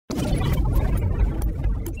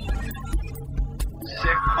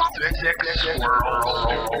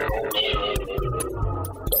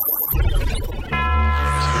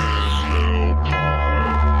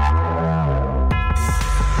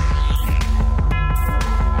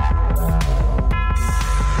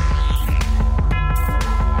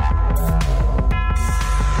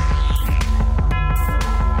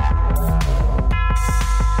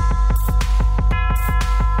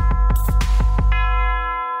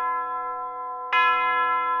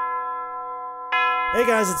Hey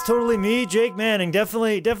guys, it's totally me, Jake Manning.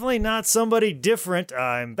 Definitely not somebody different.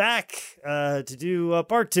 I'm back to do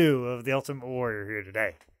part 2 of The Ultimate Warrior here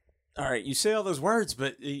today. All right, you say all those words,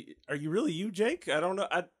 but are you really you, Jake? I don't know.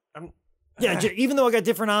 Even though I got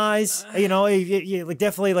different eyes, like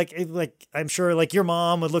definitely, like I'm sure, like your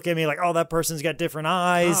mom would look at me like, oh, that person's got different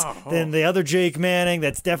eyes than the other Jake Manning.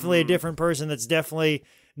 That's definitely a different person. That's definitely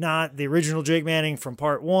not the original Jake Manning from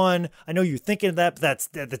part 1. I know you're thinking of that, but that's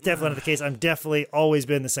definitely not the case. I'm definitely always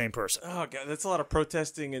been the same person. Oh god, that's a lot of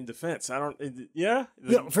protesting in defense. I don't. Yeah.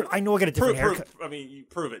 I know I got a different haircut. You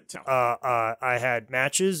prove it. Tell me. I had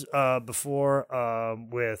matches before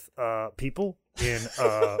with people in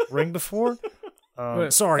ring before.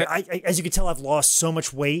 Sorry, I as you can tell, I've lost so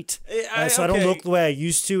much weight, so I don't look the way I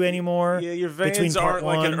used to anymore. Yeah, your veins aren't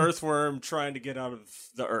like an earthworm trying to get out of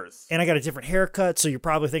the earth. And I got a different haircut, so you're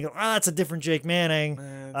probably thinking, that's a different Jake Manning.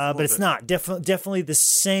 But it's not. Definitely the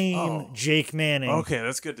same Jake Manning. Okay,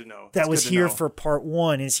 that's good to know. That was here for part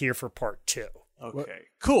 1 is here for part 2. Okay,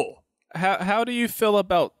 cool. How do you feel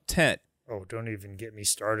about Tent? Oh, don't even get me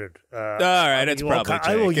started. All right, it's probably Jake.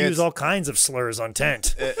 I will use all kinds of slurs on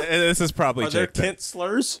Tent. This is probably Jake. Are there Tent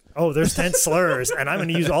slurs? Oh, there's Tent slurs, and I'm going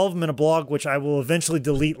to use all of them in a blog, which I will eventually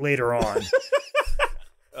delete later on.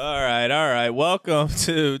 All right. Welcome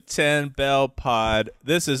to 10 Bell Pod.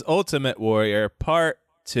 This is Ultimate Warrior Part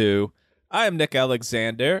 2. I am Nick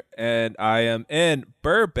Alexander, and I am in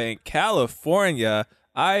Burbank, California.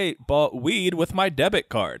 I bought weed with my debit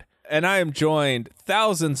card. And I am joined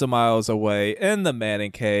thousands of miles away in the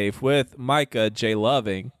Manning Cave with Micah J.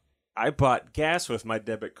 Loving. I bought gas with my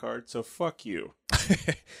debit card, so fuck you.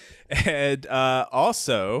 And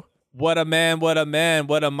also, what a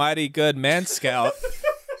mighty good man scout,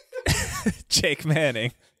 Jake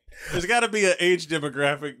Manning. There's got to be an age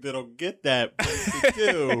demographic that'll get that. But if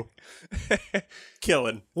they do,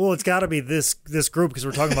 killing. Well, it's got to be this group because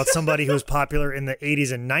we're talking about somebody who was popular in the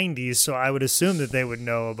 80s and 90s, so I would assume that they would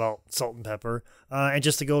know about Salt and Pepper. And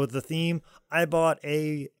just to go with the theme, I bought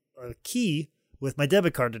a key with my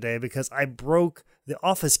debit card today because I broke the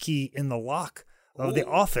office key in the lock of the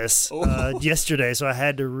office yesterday, so I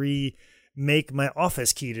had to remake my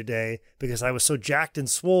office key today because I was so jacked and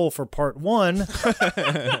swole for part 1.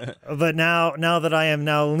 But now that I am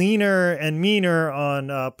now leaner and meaner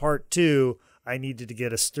on part 2, I needed to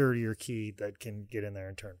get a sturdier key that can get in there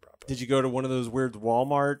and turn properly. Did you go to one of those weird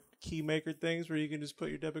Walmart key maker things where you can just put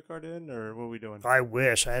your debit card in, or what are we doing? I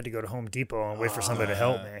wish. I had to go to Home Depot and wait for somebody to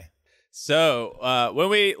help me. So when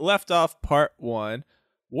we left off part 1,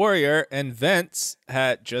 Warrior and Vince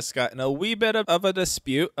had just gotten a wee bit of a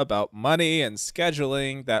dispute about money and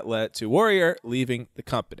scheduling that led to Warrior leaving the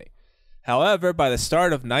company. However, by the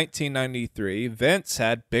start of 1993, Vince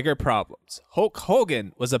had bigger problems. Hulk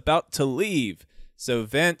Hogan was about to leave, so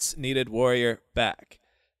Vince needed Warrior back.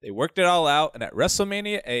 They worked it all out, and at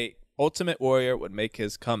WrestleMania 8, Ultimate Warrior would make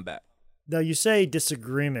his comeback. Now, you say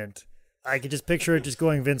disagreement. I could just picture it just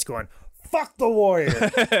Vince going, fuck the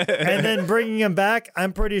Warrior. And then bringing him back,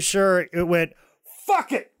 I'm pretty sure it went,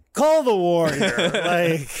 fuck it, call the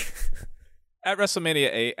Warrior. At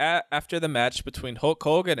WrestleMania 8, after the match between Hulk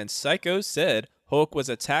Hogan and Psycho Sid, Hulk was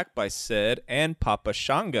attacked by Sid and Papa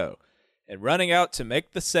Shango. And running out to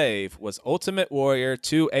make the save was Ultimate Warrior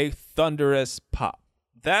to a thunderous pop.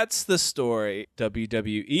 That's the story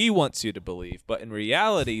WWE wants you to believe. But in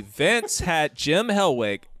reality, Vince had Jim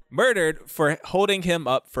Hellwig murdered for holding him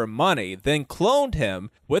up for money, then cloned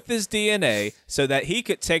him with his DNA so that he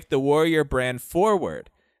could take the Warrior brand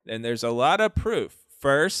forward. And there's a lot of proof.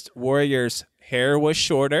 First, Warrior's hair was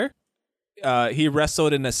shorter. He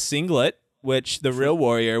wrestled in a singlet, which the real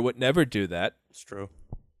Warrior would never do that. It's true.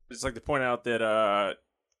 It's like to point out that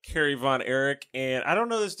Kerry Von Erich and, I don't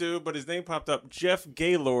know this dude, but his name popped up, Jeff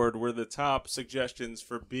Gaylord were the top suggestions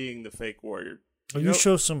for being the fake Warrior. You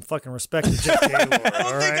show some fucking respect to Jeff Gaylord. I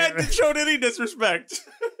don't think I showed any disrespect.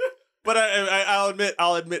 But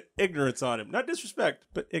I'll admit ignorance on him. Not disrespect,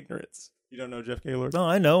 but ignorance. You don't know Jeff Gaylord? No,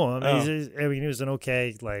 I know him. He was an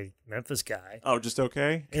okay, Memphis guy. Oh, just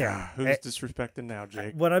okay? Yeah. Who's disrespecting now,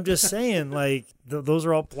 Jake? What I'm just saying, those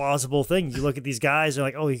are all plausible things. You look at these guys, you're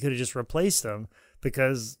like, oh, he could have just replaced them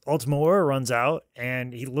because Ultimate Warrior runs out,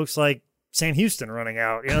 and he looks like Sam Houston running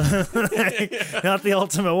out, not the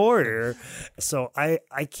Ultimate Warrior. So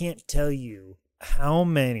I can't tell you how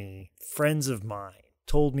many friends of mine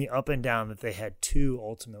told me up and down that they had 2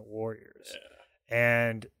 Ultimate Warriors. Yeah.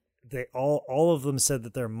 And they all of them said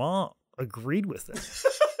that their mom agreed with it.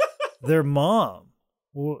 Their mom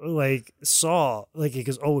saw, it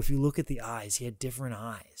goes, oh, if you look at the eyes, he had different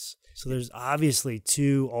eyes. So there's obviously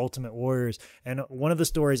 2 Ultimate Warriors. And one of the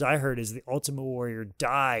stories I heard is the Ultimate Warrior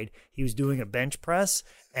died. He was doing a bench press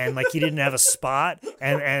and he didn't have a spot.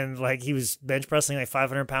 And he was bench pressing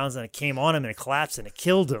 500 pounds and it came on him and it collapsed and it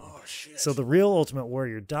killed him. Oh, shit. So the real Ultimate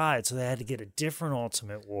Warrior died. So they had to get a different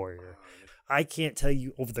Ultimate Warrior. I can't tell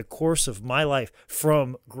you, over the course of my life,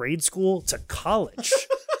 from grade school to college,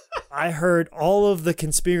 I heard all of the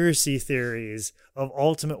conspiracy theories of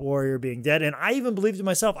Ultimate Warrior being dead. And I even believed it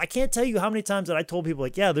myself. I can't tell you how many times that I told people,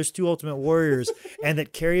 yeah, there's 2 Ultimate Warriors, and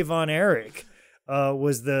that Kerry Von Erich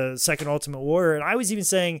was the second Ultimate Warrior. And I was even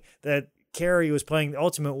saying that Kerry was playing the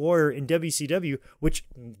Ultimate Warrior in WCW, which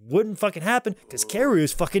wouldn't fucking happen because Kerry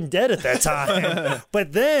was fucking dead at that time.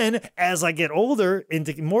 But then, as I get older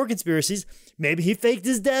into more conspiracies, maybe he faked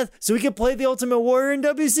his death so he could play the Ultimate Warrior in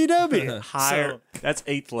WCW. Higher. That's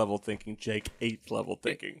 8th level thinking, Jake. 8th level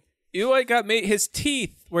thinking. Eli got me. His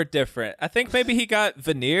teeth were different. I think maybe he got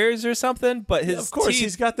veneers or something, but his of course, teeth...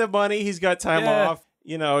 he's got the money. He's got time off.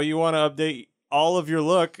 You want to update all of your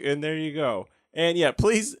look, and there you go. And yeah,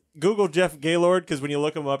 please Google Jeff Gaylord, because when you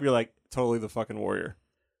look him up, you're like, totally the fucking Warrior.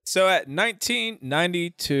 So at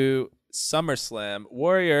 1992 SummerSlam,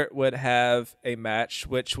 Warrior would have a match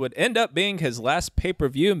which would end up being his last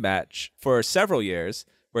pay-per-view match for several years,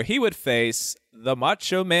 where he would face the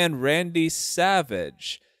Macho Man Randy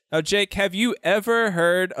Savage. Now, Jake, have you ever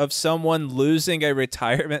heard of someone losing a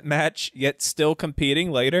retirement match yet still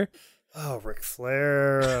competing later? Oh, Ric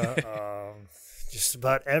Flair, just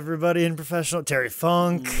about everybody in professional. Terry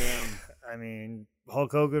Funk. Yeah.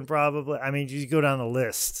 Hulk Hogan probably. You go down the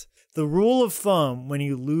list. The rule of thumb, when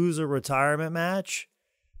you lose a retirement match,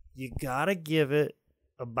 you got to give it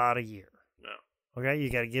about a year. No. Okay? You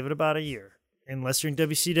got to give it about a year. Unless you're in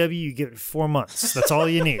WCW, you give it 4 months. That's all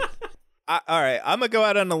you need. All right, I'm going to go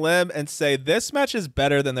out on a limb and say this match is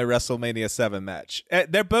better than the WrestleMania 7 match.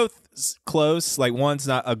 They're both close. One's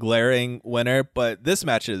not a glaring winner, but this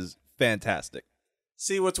match is fantastic.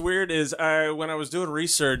 See, what's weird is when I was doing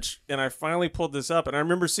research and I finally pulled this up, and I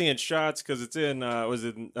remember seeing shots because it's in,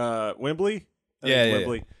 Wembley?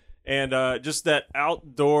 Wembley. And just that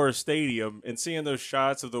outdoor stadium and seeing those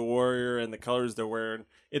shots of the Warrior and the colors they're wearing,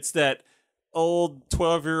 it's that old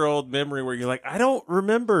 12-year-old memory where you're like, I don't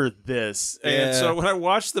remember this. Yeah. And so when I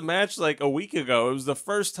watched the match a week ago, it was the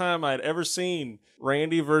first time I'd ever seen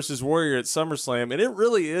Randy versus Warrior at SummerSlam, and it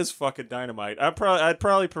really is fucking dynamite. I'd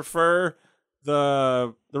probably prefer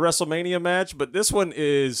the WrestleMania match, but this one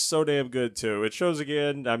is so damn good too. It shows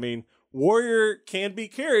again, Warrior can be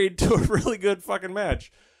carried to a really good fucking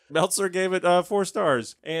match. Meltzer gave it 4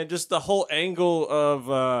 stars, and just the whole angle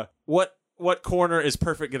of what corner is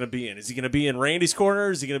Perfect going to be in? Is he going to be in Randy's corner?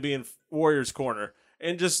 Or is he going to be in Warrior's corner?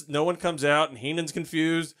 And just no one comes out, and Heenan's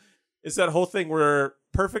confused. It's that whole thing where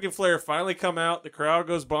Perfect and Flair finally come out, the crowd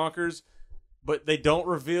goes bonkers, but they don't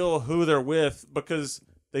reveal who they're with because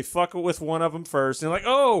they fuck with one of them first. And they're like,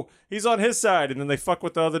 oh, he's on his side. And then they fuck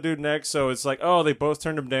with the other dude next. So it's like, oh, they both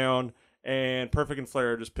turned him down. And Perfect and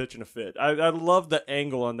Flair are just pitching a fit. I love the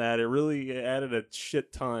angle on that. It really added a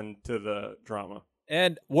shit ton to the drama.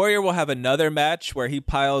 And Warrior will have another match where he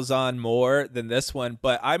piles on more than this one.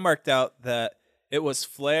 But I marked out that it was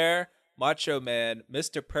Flair, Macho Man,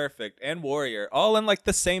 Mr. Perfect, and Warrior all in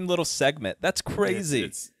the same little segment. That's crazy.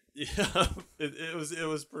 It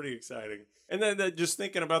was pretty exciting. And then just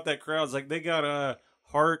thinking about that crowd, it's they got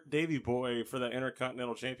Hart, Davey Boy for that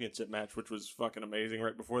Intercontinental Championship match, which was fucking amazing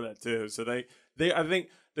right before that too. So I think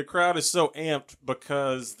the crowd is so amped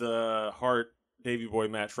because the Hart Davey Boy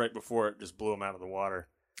match right before it just blew him out of the water.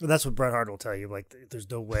 Well, that's what Bret Hart will tell you. There's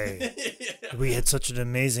no way. We had such an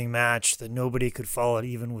amazing match that nobody could follow it,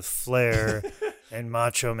 even with Flair and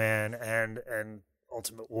Macho Man and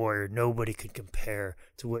Ultimate Warrior. Nobody could compare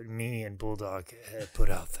to what me and Bulldog had put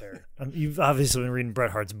out there. You've obviously been reading Bret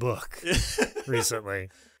Hart's book recently.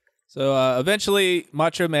 So eventually,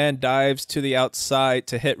 Macho Man dives to the outside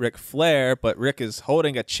to hit Ric Flair, but Ric is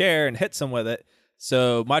holding a chair and hits him with it.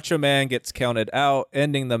 So Macho Man gets counted out,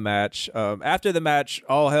 ending the match. After the match,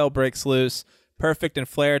 all hell breaks loose. Perfect and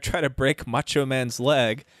Flair try to break Macho Man's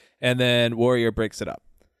leg, and then Warrior breaks it up.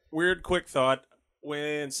 Weird quick thought.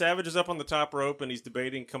 When Savage is up on the top rope and he's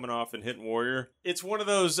debating coming off and hitting Warrior, it's one of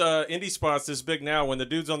those indie spots this big now when the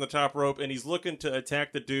dude's on the top rope and he's looking to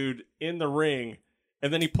attack the dude in the ring,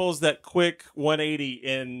 and then he pulls that quick 180,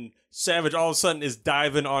 and Savage all of a sudden is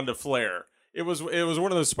diving onto Flair. It was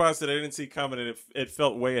one of those spots that I didn't see coming, and it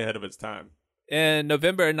felt way ahead of its time. In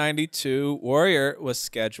November 92, Warrior was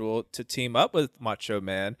scheduled to team up with Macho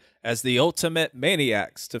Man as the Ultimate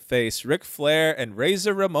Maniacs to face Ric Flair and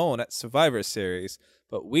Razor Ramon at Survivor Series.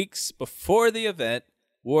 But weeks before the event,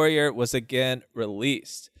 Warrior was again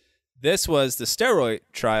released. This was the steroid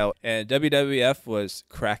trial, and WWF was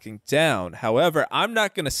cracking down. However, I'm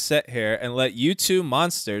not going to sit here and let you two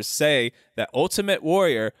monsters say that Ultimate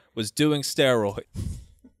Warrior was doing steroids.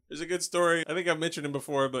 There's a good story. I think I've mentioned him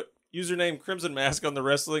before, but username Crimson Mask on the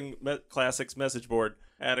Wrestling Classics message board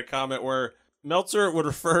had a comment where Meltzer would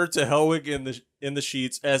refer to Hellwig in the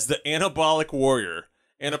sheets as the Anabolic Warrior.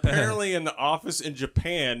 And apparently in the office in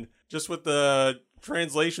Japan, just with the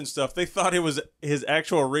translation stuff, they thought it was his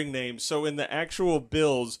actual ring name. So in the actual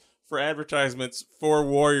bills for advertisements for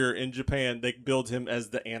Warrior in Japan, they billed him as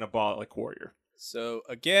the Anabolic Warrior. So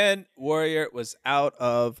again, Warrior was out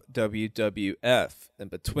of WWF.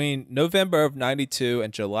 And between November of 92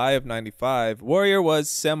 and July of 95, Warrior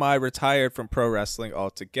was semi-retired from pro wrestling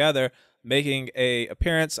altogether, making an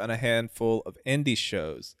appearance on a handful of indie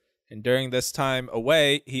shows. And during this time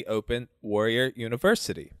away, he opened Warrior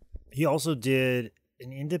University. He also did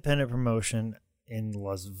an independent promotion in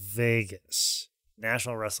Las Vegas,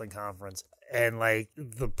 National Wrestling Conference. And like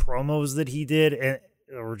the promos that he did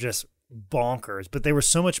were just bonkers. But there was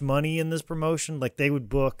so much money in this promotion. Like they would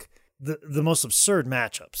book the most absurd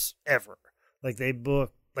matchups ever. Like they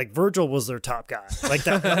booked, like Virgil was their top guy. Like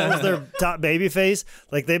that was their top babyface.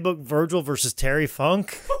 Like they booked Virgil versus Terry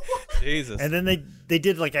Funk. Jesus. And then they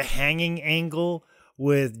did like a hanging angle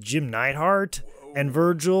with Jim Neidhart and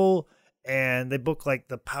Virgil, and they booked like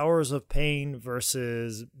the Powers of Pain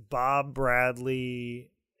versus Bob Bradley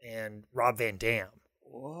and Rob Van Dam.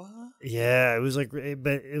 What? Yeah, it was like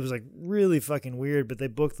really fucking weird. But they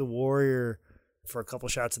booked the Warrior for a couple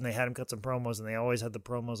shots, and they had him cut some promos, and they always had the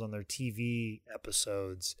promos on their TV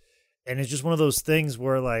episodes. And it's just one of those things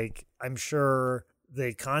where, like, I'm sure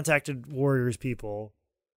they contacted Warrior's people.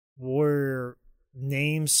 Warrior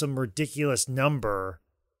named some ridiculous number,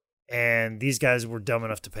 and these guys were dumb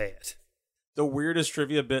enough to pay it. The weirdest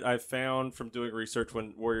trivia bit I found from doing research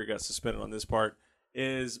when Warrior got suspended on this part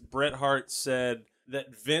is Bret Hart said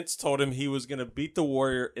that Vince told him he was going to beat the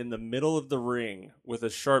Warrior in the middle of the ring with a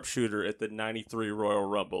sharpshooter at the 93 Royal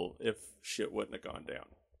Rumble if shit wouldn't have gone down.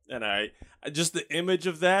 And I just the image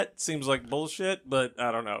of that seems like bullshit, but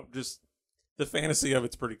I don't know. Just the fantasy of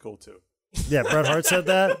it's pretty cool too. Yeah, Bret Hart said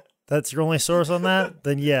that. That's your only source on that?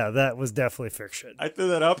 Then yeah, that was definitely fiction. I threw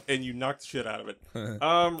that up and you knocked the shit out of it.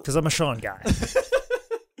 Because I'm a Sean guy.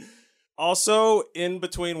 Also, in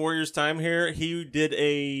between Warrior's time here,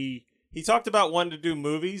 he talked about wanting to do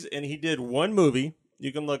movies, and he did one movie.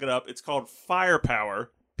 You can look it up. It's called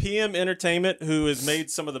Firepower. PM Entertainment, who has made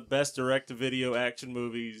some of the best direct-to-video action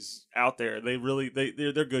movies out there.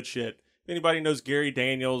 They're good shit. If anybody knows Gary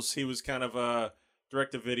Daniels, he was kind of a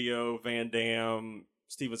direct-to-video Van Damme,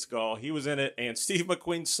 Steven Seagal. He was in it, and Steve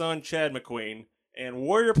McQueen's son, Chad McQueen. And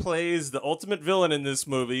Warrior plays the ultimate villain in this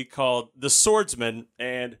movie called The Swordsman,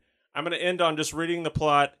 and I'm going to end on just reading the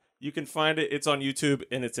plot. You can find it. It's on YouTube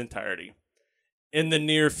in its entirety. In the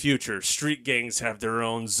near future, street gangs have their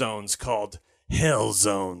own zones called Hell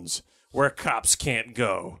Zones, where cops can't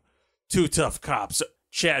go. Two tough cops,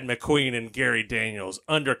 Chad McQueen and Gary Daniels,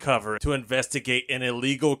 undercover to investigate an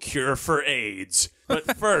illegal cure for AIDS.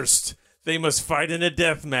 But first, they must fight in a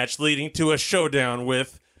death match leading to a showdown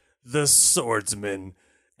with the Swordsman.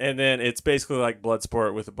 And then it's basically like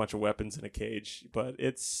Bloodsport with a bunch of weapons in a cage. But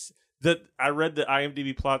I read the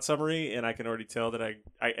IMDb plot summary, and I can already tell that I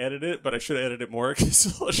edited it, but I should have edited it more because it's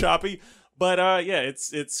a little choppy. But yeah,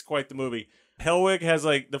 it's quite the movie. Hellwig has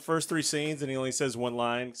like the first 3 scenes, and he only says one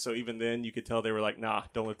line. So even then, you could tell they were like, "Nah,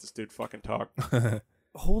 don't let this dude fucking talk."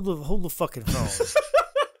 Hold the fucking phone.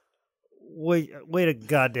 Wait a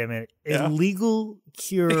goddamn minute. Yeah. Illegal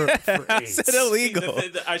cure for I AIDS. said illegal.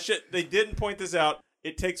 They didn't point this out.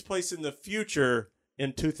 It takes place in the future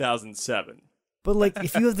in 2007. But like,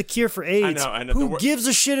 if you have the cure for AIDS, I know. who gives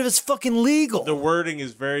a shit if it's fucking legal? The wording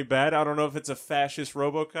is very bad. I don't know if it's a fascist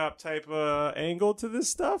RoboCop type angle to this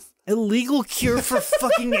stuff. Illegal cure for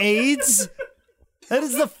fucking AIDS? That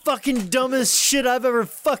is the fucking dumbest shit I've ever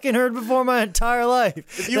fucking heard before in my entire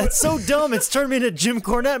life. That's so dumb, it's turned me into Jim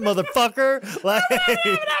Cornette, motherfucker. Like,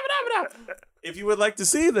 if you would like to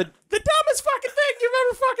see the dumbest fucking thing you've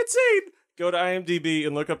ever fucking seen, go to IMDb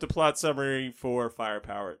and look up the plot summary for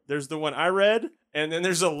Firepower. There's the one I read, and then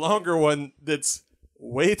there's a longer one that's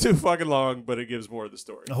way too fucking long, but it gives more of the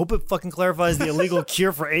story. I hope it fucking clarifies the illegal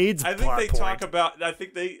cure for AIDS. I think they talk about. I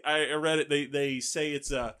think I read it. They say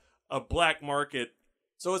it's a black market.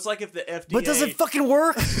 So it's like if the FDA. But does it fucking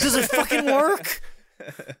work? Does it fucking work?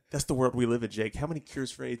 That's the world we live in, Jake. How many cures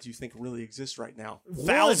for AIDS do you think really exist right now?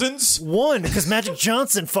 Thousands? One, because Magic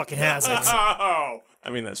Johnson fucking has it. Oh, I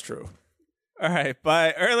mean, that's true. All right.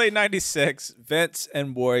 By early 96, Vince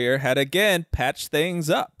and Warrior had again patched things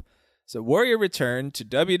up. So Warrior returned to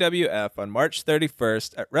WWF on March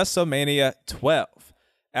 31st at WrestleMania 12.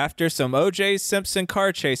 After some O.J. Simpson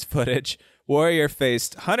car chase footage, Warrior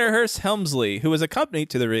faced Hunter Hearst Helmsley, who was accompanied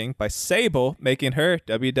to the ring by Sable, making her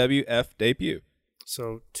WWF debut.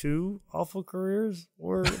 So 2 awful careers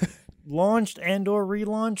were launched and or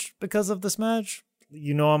relaunched because of this match.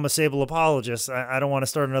 You know I'm a Sable apologist. I don't want to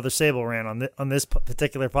start another Sable rant on this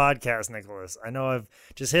particular podcast, Nicholas. I know I've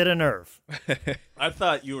just hit a nerve. I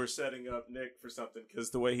thought you were setting up Nick for something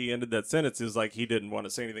because the way he ended that sentence is like he didn't want to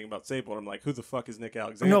say anything about Sable. And I'm like, who the fuck is Nick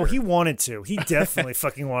Alexander? No, he wanted to. He definitely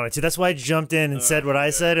fucking wanted to. That's why I jumped in and said what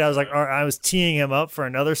I said. I was like, all right, I was teeing him up for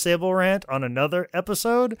another Sable rant on another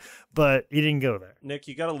episode, but he didn't go there. Nick,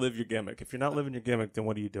 you got to live your gimmick. If you're not living your gimmick, then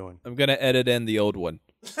what are you doing? I'm going to edit in the old one.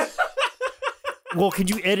 Well, can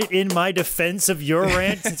you edit in my defense of your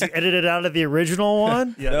rant since you edited out of the original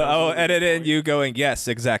one? Yeah, no, I'll edit in you going, yes,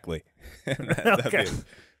 exactly. Okay.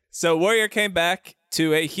 So Warrior came back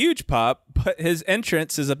to a huge pop, but his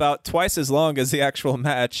entrance is about twice as long as the actual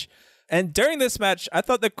match. And during this match, I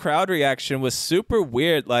thought the crowd reaction was super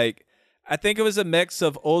weird. Like, I think it was a mix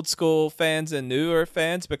of old school fans and newer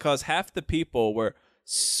fans because half the people were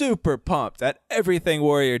super pumped at everything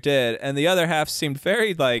Warrior did, and the other half seemed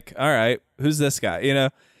very like, all right, who's this guy? You know,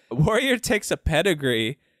 Warrior takes a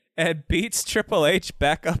pedigree and beats Triple H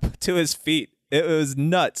back up to his feet. It was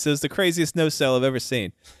nuts. It was the craziest no-sell I've ever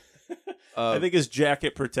seen. I think his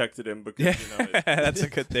jacket protected him because that's a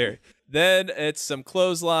good theory. Then it's some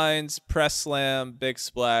clotheslines, press slam, big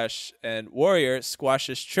splash, and Warrior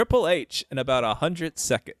squashes Triple H in about 100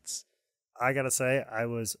 seconds. I gotta say, I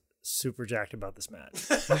was super jacked about this match.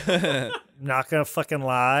 Not gonna fucking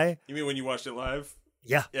lie. You mean when you watched it live?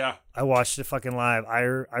 Yeah. Yeah. I watched it fucking live. I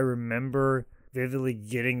remember vividly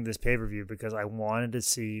getting this pay-per-view because I wanted to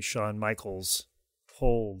see Shawn Michaels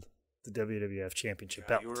hold the WWF Championship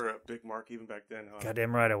belt. You were a big mark even back then, huh?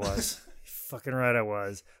 Goddamn right I was. Fucking right I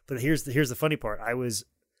was. But here's the funny part. I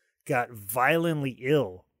got violently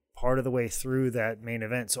ill part of the way through that main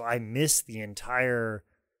event, so I missed the entire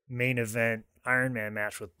main event Iron Man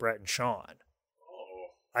match with Brett and Shawn.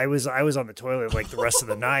 I was on the toilet like the rest of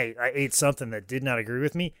the night. I ate something that did not agree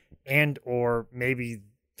with me, and or maybe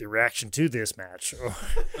the reaction to this match,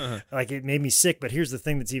 like it made me sick. But here's the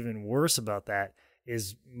thing that's even worse about that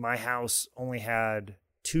is my house only had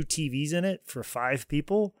 2 TVs in it for 5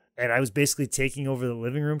 people, and I was basically taking over the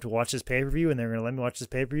living room to watch this pay-per-view, and they're going to let me watch this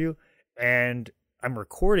pay-per-view, and I'm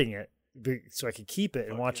recording it so I could keep it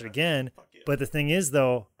and watch it again. But the thing is,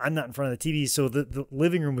 though, I'm not in front of the TV, so the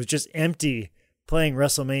living room was just empty playing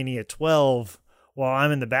WrestleMania 12 while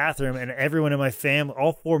I'm in the bathroom, and everyone in my family,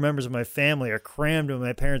 all 4 members of my family, are crammed in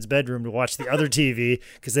my parents' bedroom to watch the other TV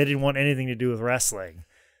because they didn't want anything to do with wrestling.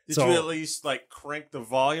 Did you at least like crank the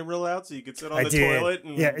volume real loud so you could sit on the toilet?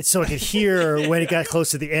 And... Yeah, so I could hear when it got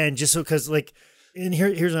close to the end, just so because like, and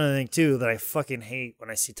here's another thing too that I fucking hate when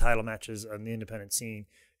I see title matches on the independent scene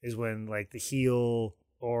is when like the heel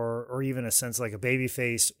or even a sense like a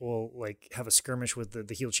babyface will like have a skirmish with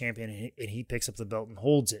the heel champion and he picks up the belt and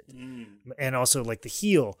holds it. And also like the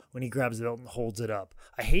heel when he grabs the belt and holds it up.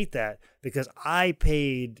 I hate that because I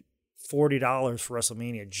paid $40 for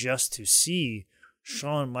WrestleMania just to see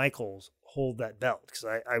Shawn Michaels hold that belt because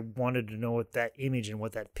I wanted to know what that image and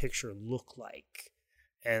what that picture looked like.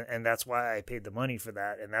 And that's why I paid the money for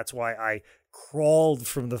that. And that's why I crawled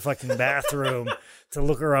from the fucking bathroom to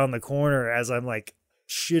look around the corner as I'm like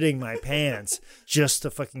shitting my pants just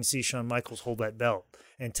to fucking see Shawn Michaels hold that belt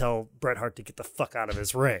and tell Bret Hart to get the fuck out of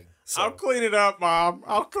his ring. So, I'll clean it up, Mom.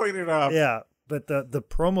 I'll clean it up. Yeah. But the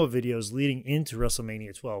promo videos leading into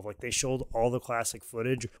WrestleMania 12, like they showed all the classic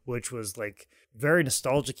footage, which was like very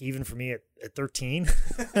nostalgic even for me at 13.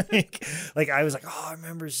 like I was like, oh, I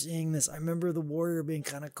remember seeing this. I remember the Warrior being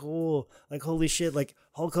kind of cool. Like, holy shit, like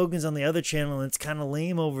Hulk Hogan's on the other channel and it's kind of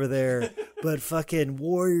lame over there. But fucking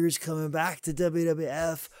Warrior's coming back to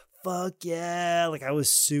WWF. Fuck yeah. Like I was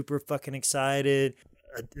super fucking excited.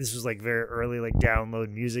 This was like very early, like download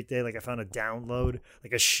music day. Like I found a download,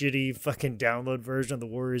 like a shitty fucking download version of the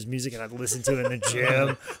Warriors music, and I'd listen to it in the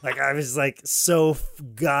gym. Like I was like so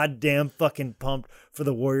goddamn fucking pumped for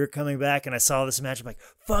the Warrior coming back, and I saw this match. I'm like,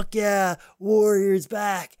 fuck yeah, Warriors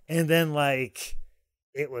back! And then like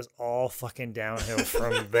it was all fucking downhill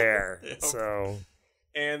from there. Yep. So,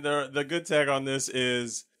 and the good tag on this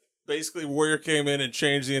is basically Warrior came in and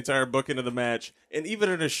changed the entire booking of the match. And even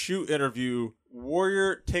in a shoot interview,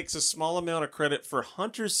 Warrior takes a small amount of credit for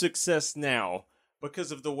Hunter's success now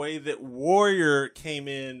because of the way that Warrior came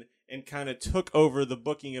in and kind of took over the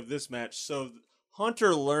booking of this match. So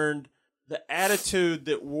Hunter learned the attitude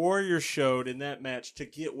that Warrior showed in that match to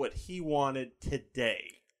get what he wanted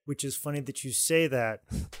today. which is funny that you say that.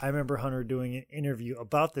 I remember Hunter doing an interview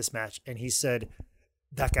about this match, and he said,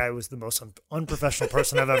 that guy was the most unprofessional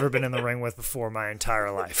person I've ever been in the ring with before my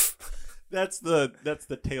entire life. That's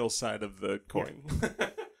the tail side of the coin. Yeah.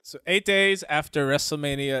 So 8 days after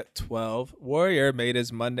WrestleMania 12, Warrior made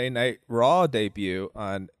his Monday Night Raw debut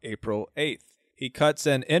on April 8th. He cuts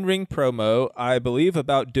an in-ring promo, I believe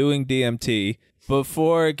about doing DMT,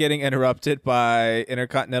 before getting interrupted by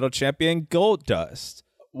Intercontinental Champion Goldust.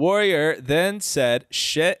 Warrior then said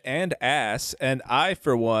shit and ass, and I,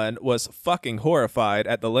 for one, was fucking horrified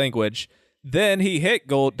at the language. Then he hit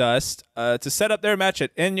Goldust to set up their match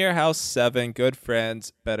at In Your House 7, Good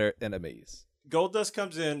Friends, Better Enemies. Goldust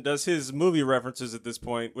comes in, does his movie references at this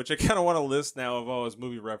point, which I kind of want to list now of all his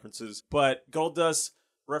movie references. But Goldust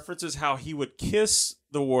references how he would kiss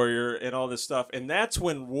the Warrior and all this stuff. And that's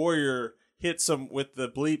when Warrior hits him with the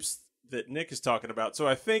bleeps that Nick is talking about. So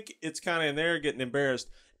I think it's kind of in there getting embarrassed.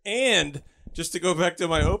 And just to go back to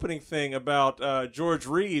my opening thing about George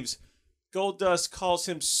Reeves, Goldust calls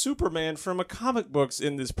him Superman from a comic books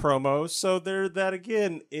in this promo. So there, that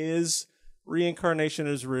again is reincarnation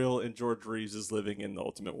is real, and George Reeves is living in the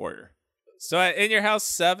Ultimate Warrior. So at In Your House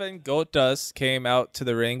 7, Goldust came out to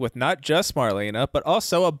the ring with not just Marlena, but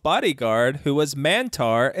also a bodyguard who was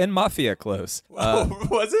Mantar in Mafia clothes.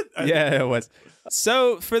 Was it? Yeah, it was.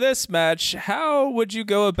 So for this match, how would you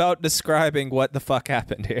go about describing what the fuck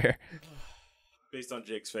happened here? Based on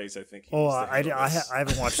Jake's face, I think. I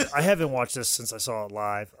haven't watched it. I haven't watched this since I saw it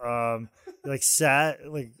live. The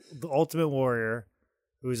Ultimate Warrior,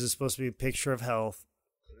 who's supposed to be a picture of health,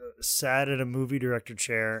 sat in a movie director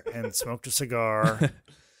chair and smoked a cigar.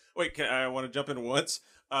 Wait, I want to jump in once.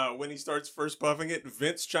 When he starts first buffing it,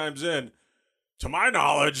 Vince chimes in. To my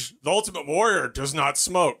knowledge, the Ultimate Warrior does not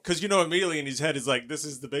smoke. Because, immediately in his head is like, this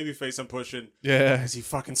is the babyface I'm pushing. Yeah. Is he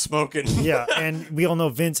fucking smoking? Yeah, and we all know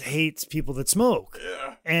Vince hates people that smoke.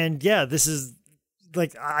 Yeah. And yeah, this is,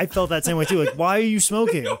 like, I felt that same way too. Like, why are you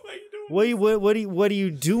smoking? What are you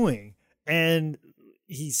doing? And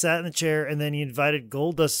he sat in the chair, and then he invited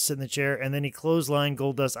Goldust to sit in the chair, and then he clotheslined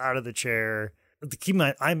Goldust out of the chair. Keep in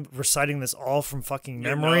mind, I'm reciting this all from fucking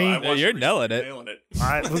memory. You're nailing it.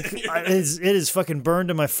 It is fucking burned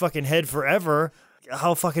in my fucking head forever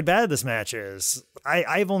how fucking bad this match is.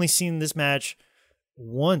 I've only seen this match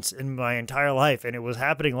once in my entire life, and it was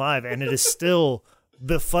happening live, and it is still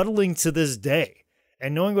befuddling to this day.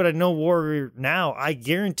 And knowing what I know Warrior now, I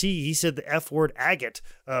guarantee he said the F word agate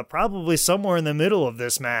probably somewhere in the middle of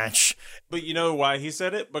this match. But you know why he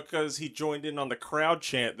said it? Because he joined in on the crowd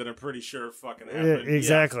chant that I'm pretty sure fucking happened.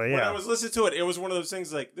 Exactly, yeah. When I was listening to it, it was one of those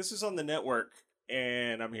things like, this is on the network,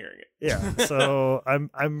 and I'm hearing it. Yeah, so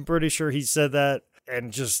I'm pretty sure he said that,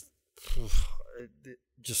 and just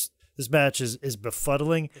this match is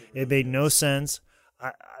befuddling. It made no sense.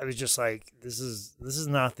 I was just like, this is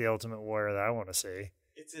not the Ultimate Warrior that I want to see.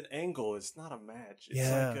 It's an angle. It's not a match.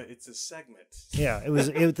 It's a segment. Yeah,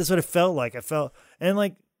 that's what it felt like. And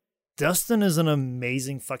like, Dustin is an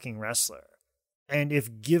amazing fucking wrestler. And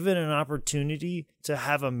if given an opportunity to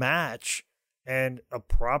have a match and a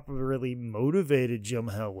properly motivated Jim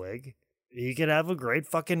Hellwig, he could have a great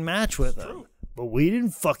fucking match with him. But we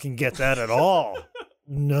didn't fucking get that at all.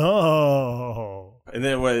 No. And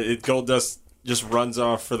then Goldust just runs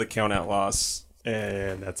off for the count-out loss,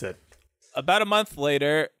 and that's it. About a month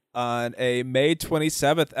later, on a May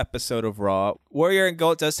 27th episode of Raw, Warrior and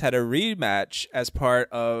Goldust had a rematch as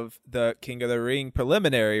part of the King of the Ring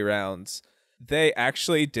preliminary rounds. They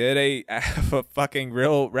actually did a fucking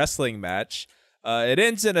real wrestling match. It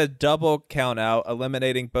ends in a double count-out,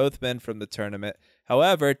 eliminating both men from the tournament.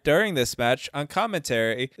 However, during this match, on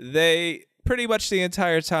commentary, they pretty much the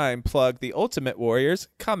entire time plug the Ultimate Warrior's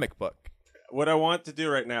comic book. What I want to do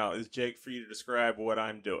right now is, Jake, for you to describe what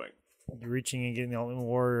I'm doing. You're reaching and getting the Ultimate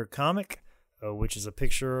Warrior comic, which is a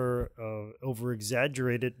picture of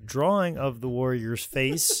over-exaggerated drawing of the Warrior's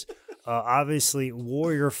face. Obviously,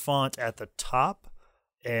 Warrior font at the top.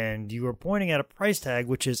 And you are pointing at a price tag,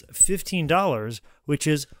 which is $15, which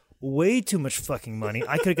is way too much fucking money.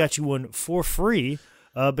 I could have got you one for free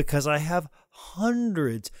because I have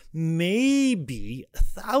hundreds, maybe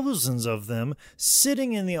thousands of them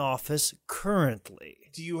sitting in the office currently.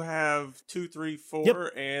 Do you have 2, 3, 4, Yep.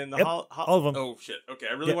 and the Yep. All of them? Oh shit! Okay,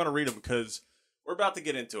 I really want to read them because we're about to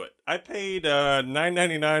get into it. I paid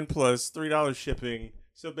 $9.99 plus $3 shipping,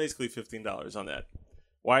 so basically $15 on that.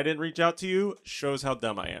 Why I didn't reach out to you shows how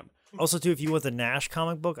dumb I am. Also, too, if you want the Nash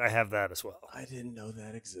comic book, I have that as well. I didn't know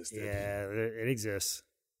that existed. Yeah, it exists.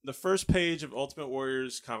 The first page of Ultimate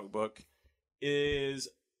Warrior's comic book is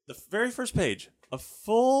the very first page. A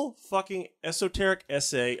full fucking esoteric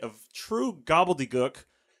essay of true gobbledygook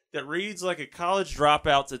that reads like a college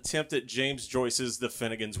dropout's attempt at James Joyce's The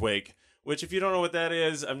Finnegan's Wake. Which, if you don't know what that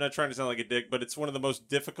is, I'm not trying to sound like a dick, but it's one of the most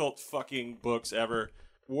difficult fucking books ever.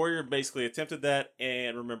 Warrior basically attempted that,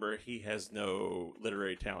 and remember, he has no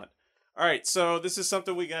literary talent. All right, so this is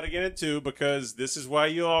something we got to get into because this is why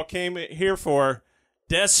you all came here for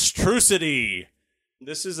Destrucity.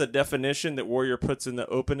 This is a definition that Warrior puts in the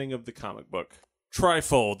opening of the comic book.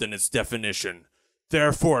 Trifold in its definition,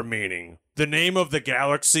 therefore meaning the name of the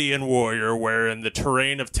galaxy and warrior wherein the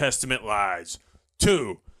terrain of testament lies.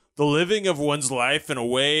 2. The living of one's life in a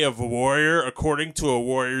way of a warrior according to a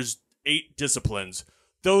warrior's 8 disciplines.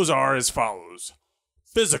 Those are as follows.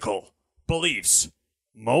 Physical, beliefs,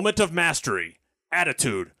 moment of mastery,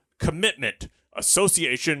 attitude, commitment,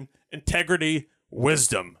 association, integrity,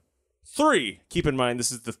 wisdom. 3, keep in mind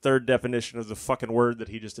this is the third definition of the fucking word that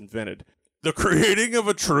he just invented. The creating of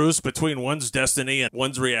a truce between one's destiny and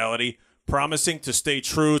one's reality, promising to stay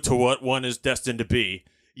true to what one is destined to be,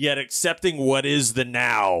 yet accepting what is the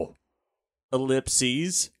now.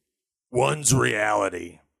 Ellipses, one's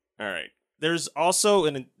reality. All right. There's also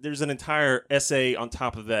an entire essay on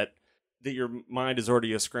top of that your mind is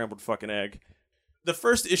already a scrambled fucking egg. The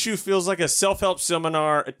first issue feels like a self-help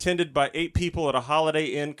seminar attended by 8 people at a Holiday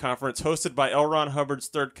Inn conference hosted by L. Ron Hubbard's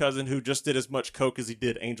third cousin who just did as much coke as he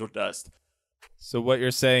did angel dust. So what you're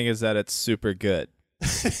saying is that it's super good.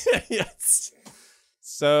 Yes.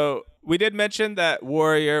 So we did mention that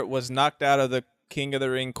Warrior was knocked out of the King of the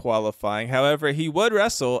Ring qualifying. However, he would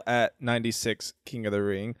wrestle at 96 King of the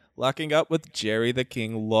Ring, locking up with Jerry the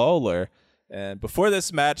King Lawler. And before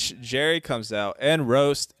this match, Jerry comes out and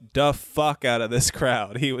roasts the fuck out of this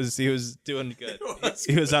crowd. He was doing good.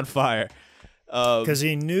 He was on fire. Because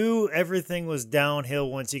he knew everything was downhill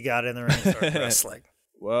once he got in the ring and started wrestling.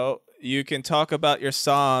 Well, you can talk about your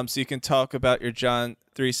Psalms. You can talk about your John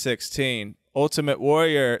 3:16. Ultimate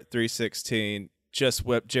Warrior 3:16 just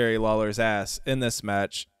whipped Jerry Lawler's ass in this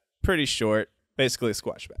match. Pretty short, basically a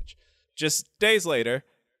squash match. Just days later,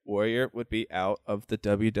 Warrior would be out of the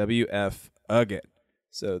WWF again.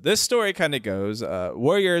 So this story kind of goes,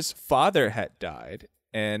 Warrior's father had died,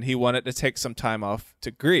 and he wanted to take some time off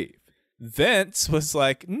to grieve. Vince was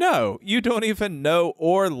like, no, you don't even know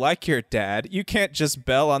or like your dad. You can't just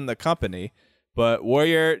bail on the company. But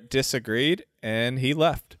Warrior disagreed, and he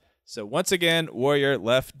left. So once again, Warrior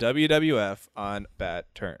left WWF on bad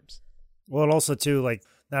terms. Well, and also, too, like,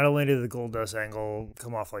 not only did the Goldust angle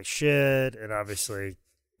come off like shit, and obviously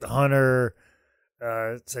the Hunter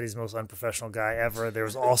said he's the most unprofessional guy ever, there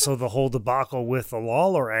was also the whole debacle with the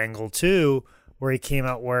Lawler angle, too, where he came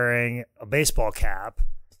out wearing a baseball cap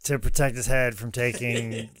to protect his head from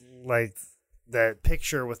taking, like, that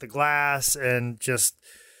picture with the glass and just...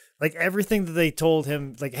 like, everything that they told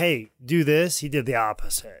him, like, hey, do this, he did the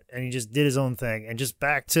opposite. And he just did his own thing. And just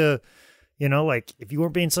back to, you know, like, if you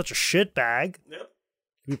weren't being such a shitbag,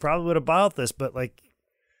 we probably would have bought this. But, like,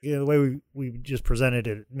 you know, the way we just presented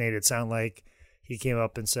it made it sound like he came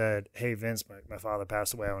up and said, hey, Vince, my father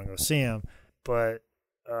passed away, I want to go see him. But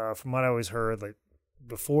from what I always heard, like,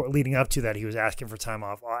 before, leading up to that, he was asking for time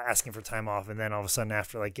off. And then all of a sudden,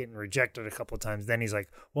 after, like, getting rejected a couple of times, then he's like,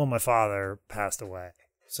 well, my father passed away.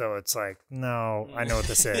 So it's like, no, I know what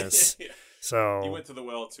this is. Yeah. So he went to the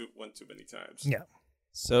well one too many times. Yeah.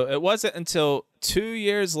 So it wasn't until 2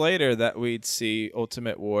 years later that we'd see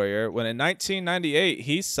Ultimate Warrior, when in 1998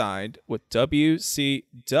 he signed with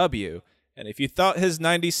WCW. And if you thought his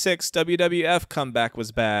 96 WWF comeback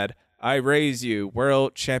was bad, I raise you,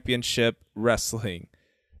 World Championship Wrestling.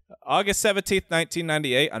 August 17th,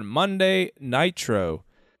 1998, on Monday Nitro,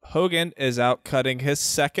 Hogan is out cutting his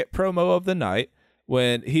second promo of the night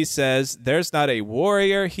when he says there's not a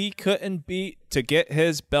warrior he couldn't beat to get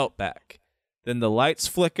his belt back. Then the lights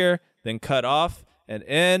flicker, then cut off, and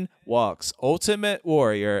in walks Ultimate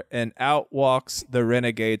Warrior, and out walks the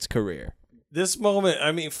Renegade's career. This moment,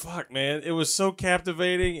 I mean, fuck, man. It was so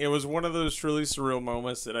captivating. It was one of those truly surreal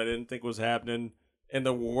moments that I didn't think was happening. And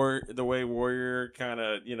the way Warrior kind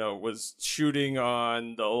of, you know, was shooting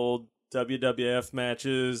on the old WWF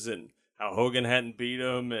matches and how Hogan hadn't beat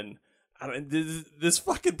him. And This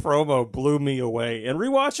fucking promo blew me away. And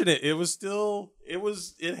rewatching it,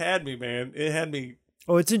 it had me, man. It had me.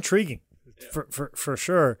 Oh, it's intriguing for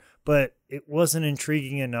sure. But it wasn't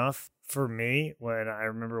intriguing enough for me when I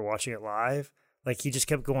remember watching it live. Like, he just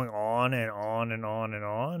kept going on and on and on and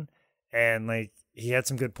on. And, like, he had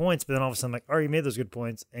some good points, but then all of a sudden, I'm like, all right, you made those good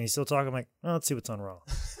points. And he's still talking. I'm like, oh, let's see what's on Raw.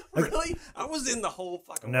 Like, really? I was in the whole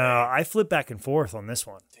fucking No, way. I flipped back and forth on this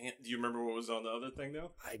one. Damn, do you remember what was on the other thing,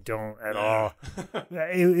 though? I don't at all.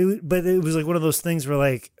 But it was like one of those things where,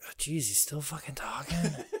 like, oh, geez, he's still fucking talking.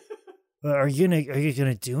 Are you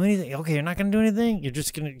gonna do anything? Okay, you're not gonna do anything. You're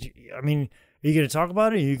just gonna. I mean, are you gonna talk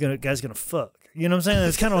about it? Or are you guys gonna fuck? You know what I'm saying?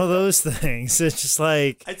 It's kind of one of those things. It's just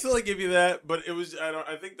like I totally give you that, but it was.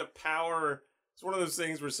 I think the power. It's one of those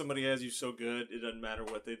things where somebody has you so good, it doesn't matter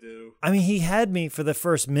what they do. I mean, he had me for the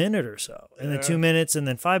first minute or so, and then 2 minutes, and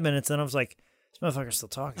then 5 minutes, and I was like, "This motherfucker's still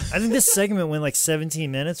talking." I think this segment went like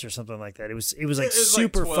 17 minutes or something like that. It was like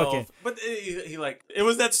super like 12, fucking. But he like it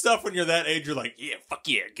was that stuff when you're that age, you're like, yeah, fuck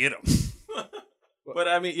yeah, get him. But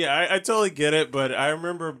I mean, yeah, I totally get it. But I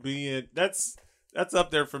remember being that's up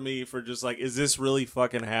there for me for just like, is this really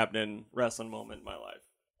fucking happening? Wrestling moment in my life.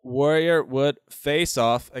 Warrior would face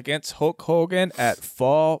off against Hulk Hogan at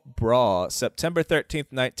Fall Brawl, September 13th,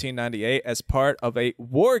 1998, as part of a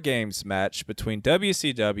War Games match between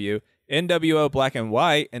WCW, NWO Black and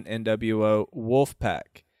White, and NWO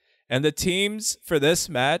Wolfpack. And the teams for this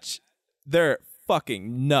match, they're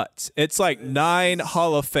fucking nuts. It's like 9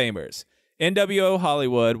 Hall of Famers. NWO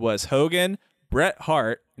Hollywood was Hogan, Bret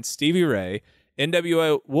Hart, and Stevie Ray.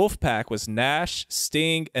 NWO Wolfpack was Nash,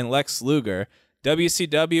 Sting, and Lex Luger.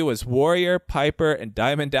 WCW was Warrior, Piper, and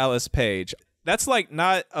Diamond Dallas Page. That's like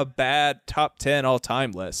not a bad top 10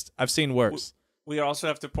 all-time list. I've seen worse. We also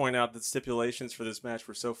have to point out that stipulations for this match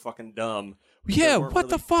were so fucking dumb. Yeah, what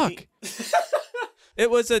the fuck? It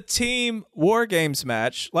was a team War Games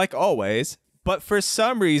match, like always, but for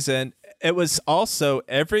some reason, it was also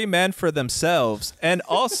every man for themselves, and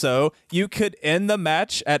also you could end the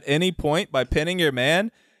match at any point by pinning your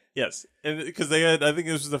man. Yes, and because they had, I think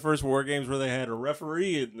this was the first War Games where they had a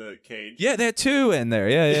referee in the cage. Yeah, they had 2 in there.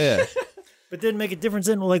 Yeah. But didn't make a difference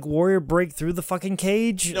in like Warrior break through the fucking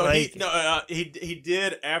cage. No, like, he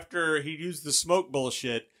did after he used the smoke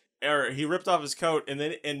bullshit. Or he ripped off his coat and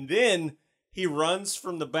then he runs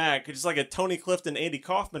from the back. It's like a Tony Clifton, Andy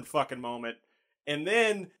Kaufman fucking moment. And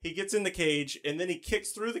then he gets in the cage and then he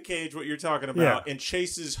kicks through the cage, what you're talking about, and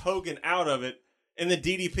chases Hogan out of it. And then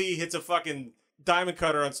DDP hits a fucking diamond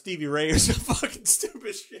cutter on Stevie Ray or some fucking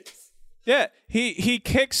stupid shit. Yeah, he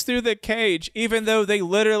kicks through the cage, even though they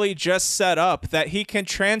literally just set up that he can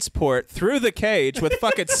transport through the cage with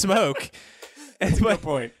fucking smoke. That's a good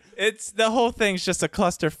point. It's the whole thing's just a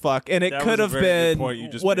clusterfuck, and it could have been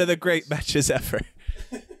one of the great matches ever.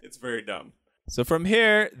 It's very dumb. So from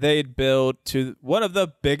here, they'd build to one of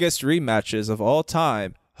the biggest rematches of all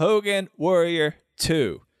time, Hogan Warrior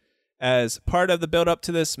 2. As part of the build-up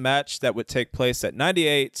to this match that would take place at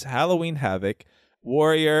 98's Halloween Havoc,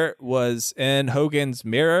 Warrior was in Hogan's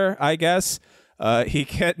mirror, I guess. He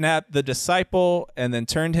kidnapped the Disciple and then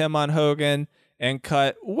turned him on Hogan and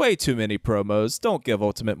cut way too many promos. Don't give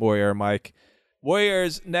Ultimate Warrior a mic.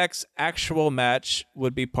 Warrior's next actual match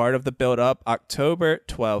would be part of the build-up October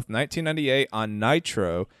 12th, 1998 on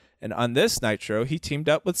Nitro. And on this Nitro, he teamed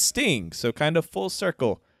up with Sting, so kind of full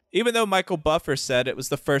circle. Even though Michael Buffer said it was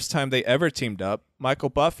the first time they ever teamed up, Michael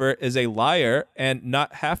Buffer is a liar and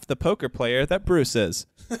not half the poker player that Bruce is.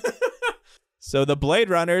 So the Blade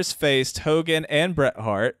Runners faced Hogan and Bret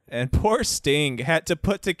Hart, and poor Sting had to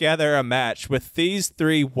put together a match with these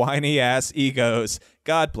 3 whiny-ass egos.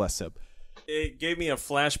 God bless him. It gave me a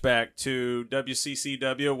flashback to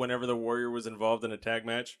WCCW whenever the Warrior was involved in a tag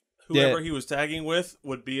match. Whoever he was tagging with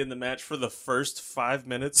would be in the match for the first 5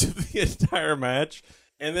 minutes of the entire match.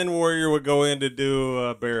 And then Warrior would go in to do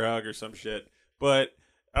a bear hug or some shit. But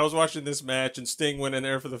I was watching this match, and Sting went in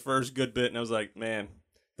there for the first good bit, and I was like, man,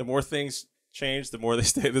 the more things change, the more they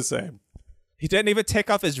stay the same. He didn't even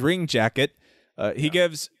take off his ring jacket. He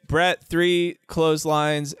gives Bret 3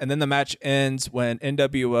 clotheslines, and then the match ends when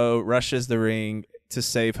NWO rushes the ring to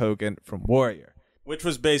save Hogan from Warrior. Which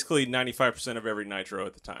was basically 95% of every Nitro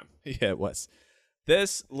at the time. Yeah, it was.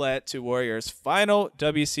 This led to Warrior's final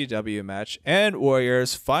WCW match and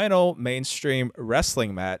Warrior's final mainstream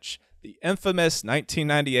wrestling match, the infamous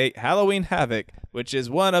 1998 Halloween Havoc, which is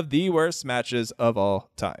one of the worst matches of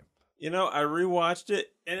all time. You know, I rewatched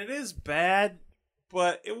it, and it is bad,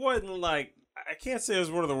 but it wasn't like, I can't say it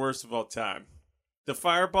was one of the worst of all time. The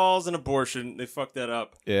fireballs and abortion, they fucked that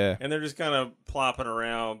up. Yeah. And they're just kind of plopping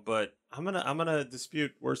around, but I'm gonna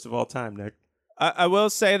dispute worst of all time, Nick. I will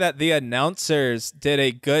say that the announcers did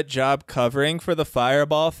a good job covering for the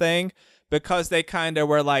Fireball thing, because they kind of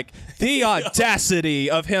were like, the audacity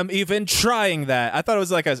of him even trying that. I thought it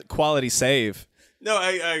was like a quality save. No,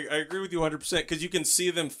 I agree with you 100%, because you can see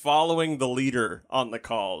them following the leader on the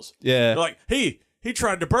calls. Yeah. They're like, he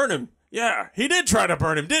tried to burn him. Yeah, he did try to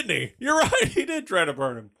burn him, didn't he? You're right, he did try to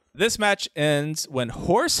burn him. This match ends when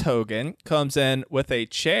Horse Hogan comes in with a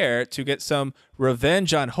chair to get some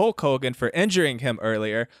revenge on Hulk Hogan for injuring him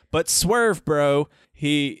earlier. But swerve, bro.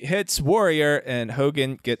 He hits Warrior and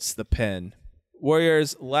Hogan gets the pin.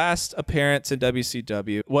 Warrior's last appearance in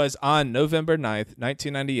WCW was on November 9th,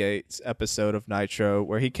 1998's episode of Nitro,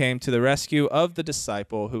 where he came to the rescue of the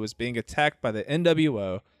Disciple who was being attacked by the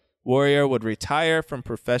NWO. Warrior would retire from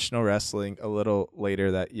professional wrestling a little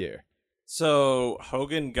later that year. So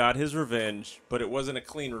Hogan got his revenge, but it wasn't a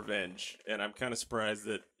clean revenge, and I'm kind of surprised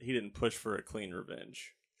that he didn't push for a clean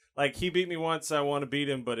revenge. Like, he beat me once, I want to beat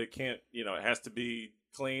him, but it can't, it has to be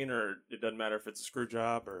clean, or it doesn't matter if it's a screw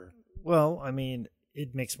job, or... Well, I mean,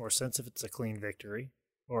 it makes more sense if it's a clean victory,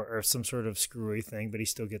 or some sort of screwy thing, but he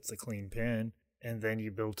still gets the clean pin, and then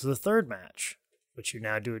you build to the third match, which you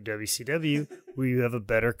now do at WCW, where you have a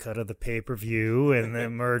better cut of the pay-per-view, and the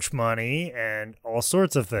merch money, and all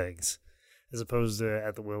sorts of things, as opposed to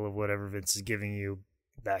at the will of whatever Vince is giving you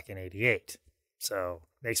back in '88. So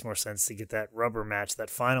makes more sense to get that rubber match, that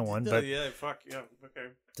final one, but okay.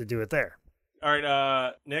 To do it there. All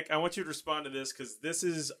right, Nick, I want you to respond to this, because this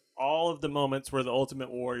is all of the moments where the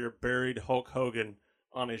Ultimate Warrior buried Hulk Hogan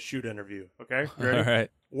on his shoot interview, okay? You ready? All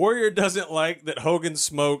right. Warrior doesn't like that Hogan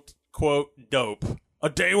smoked, quote, dope. A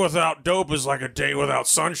day without dope is like a day without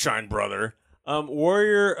sunshine, brother.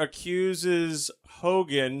 Warrior accuses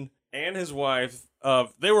Hogan and his wife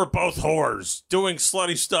of, they were both whores, doing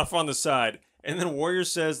slutty stuff on the side. And then Warrior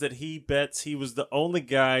says that he bets he was the only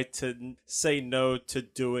guy to say no to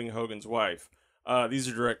doing Hogan's wife. These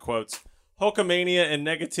are direct quotes. Hulkamania and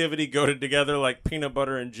negativity go together like peanut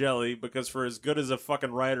butter and jelly, because for as good as a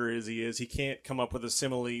fucking writer as he is, he can't come up with a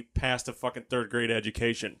simile past a fucking third grade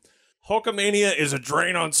education. Hulkamania is a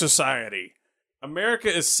drain on society.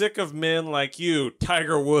 America is sick of men like you,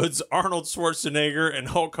 Tiger Woods, Arnold Schwarzenegger, and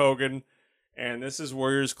Hulk Hogan. And this is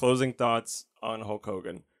Warrior's closing thoughts on Hulk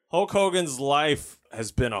Hogan. Hulk Hogan's life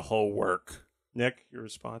has been a whole work. Nick, your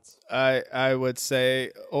response? I would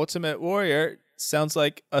say Ultimate Warrior sounds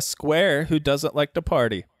like a square who doesn't like to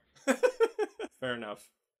party. Fair enough.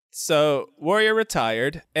 So Warrior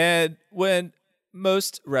retired, and when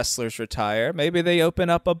most wrestlers retire, maybe they open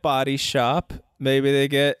up a body shop, maybe they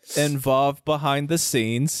get involved behind the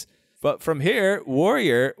scenes. But from here,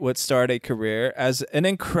 Warrior would start a career as an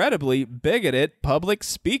incredibly bigoted public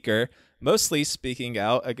speaker, mostly speaking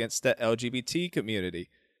out against the LGBT community.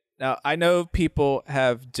 Now, I know people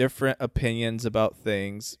have different opinions about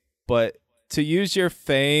things, but to use your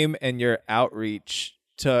fame and your outreach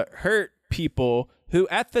to hurt people who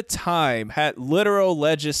at the time had literal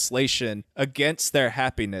legislation against their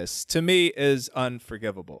happiness, to me is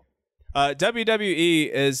unforgivable. WWE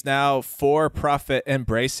is now for-profit,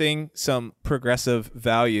 embracing some progressive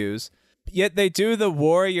values, yet they do the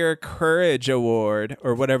Warrior Courage Award,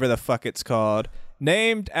 or whatever the fuck it's called,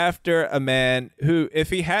 named after a man who, if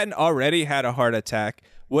he hadn't already had a heart attack,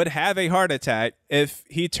 would have a heart attack if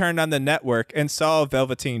he turned on the network and saw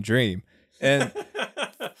Velveteen Dream. And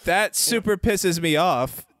that super pisses me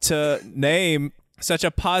off to name such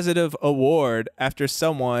a positive award after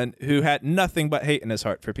someone who had nothing but hate in his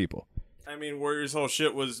heart for people. I mean, Warrior's whole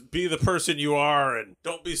shit was be the person you are and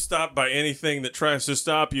don't be stopped by anything that tries to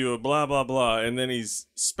stop you, blah, blah, blah. And then he's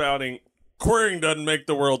spouting, queering doesn't make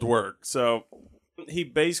the world work. So he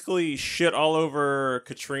basically shit all over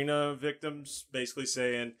Katrina victims, basically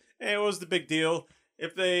saying, hey, what was the big deal?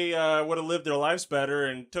 If they would have lived their lives better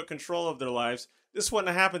and took control of their lives, this wouldn't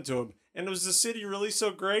have happened to them. And was the city really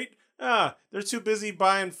so great? They're too busy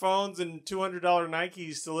buying phones and $200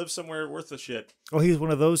 Nikes to live somewhere worth of shit. Oh, he's one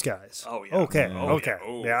of those guys. Oh, yeah. Okay.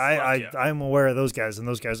 Yeah, I'm aware of those guys, and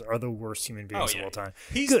those guys are the worst human beings of all time.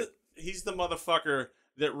 He's the motherfucker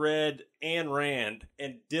that read Ayn Rand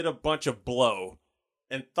and did a bunch of blow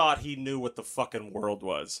and thought he knew what the fucking world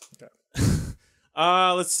was. Okay.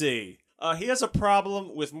 Let's see. He has a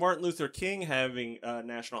problem with Martin Luther King having a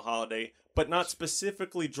national holiday, but not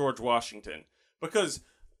specifically George Washington. Because,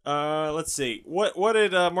 let's see, what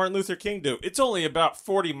did Martin Luther King do? It's only about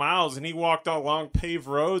 40 miles, and he walked along paved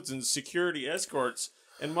roads and security escorts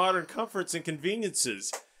and modern comforts and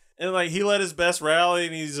conveniences. And, like, he led his best rally,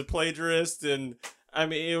 and he's a plagiarist, and, I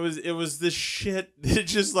mean, it was this shit that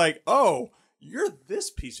just like, oh, you're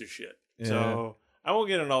this piece of shit. Yeah. So, I won't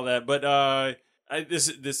get into all that, but, This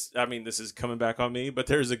is coming back on me, but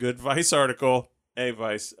there's a good Vice article. Hey,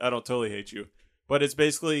 Vice, I don't totally hate you. But it's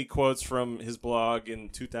basically quotes from his blog in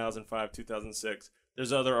 2005, 2006.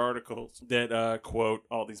 There's other articles that quote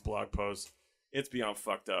all these blog posts. It's beyond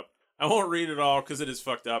fucked up. I won't read it all because it is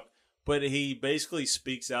fucked up. But he basically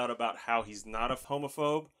speaks out about how he's not a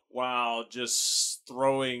homophobe while just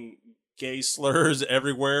throwing gay slurs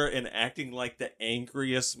everywhere and acting like the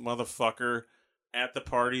angriest motherfucker at the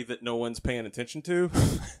party that no one's paying attention to.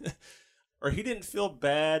 Or he didn't feel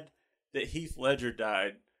bad that Heath Ledger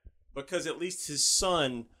died because at least his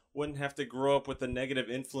son wouldn't have to grow up with the negative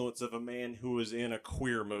influence of a man who was in a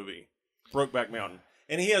queer movie, Brokeback Mountain.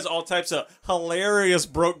 And he has all types of hilarious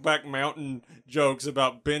Brokeback Mountain jokes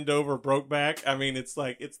about bend over Brokeback. I mean, it's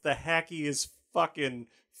like, it's the hackiest fucking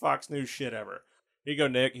Fox News shit ever. Here you go,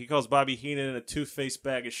 Nick. He calls Bobby Heenan a two-faced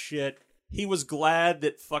bag of shit. He was glad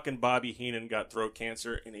that fucking Bobby Heenan got throat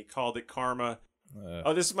cancer, and he called it karma.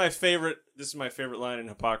 This is my favorite line in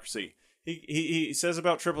Hypocrisy. He says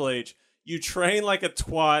about Triple H, you train like a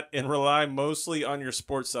twat and rely mostly on your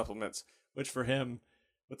sports supplements, which for him,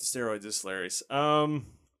 with the steroids, is hilarious.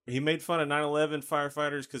 He made fun of 9/11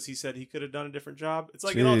 firefighters because he said he could have done a different job. It's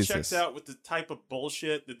like Jesus. It all checks out with the type of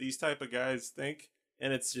bullshit that these type of guys think,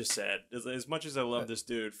 and it's just sad. As much as I love this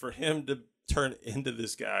dude, for him to turn into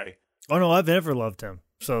this guy. Oh no, I've never loved him.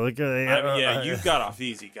 So like, you got off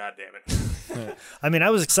easy. God damn it. I mean, I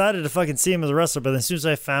was excited to fucking see him as a wrestler, but as soon as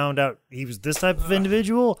I found out he was this type of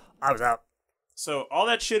individual, I was out. So all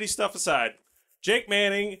that shitty stuff aside, Jake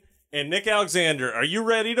Manning and Nick Alexander, are you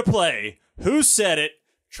ready to play Who Said It?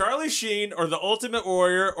 Charlie Sheen or the Ultimate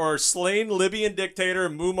Warrior or slain Libyan dictator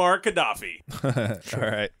Muammar Gaddafi? All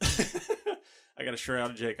right. I got a shirt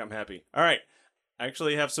out of Jake. I'm happy. All right. I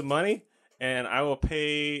actually have some money, and I will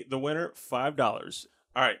pay the winner $5.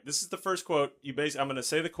 All right. This is the first quote. I'm going to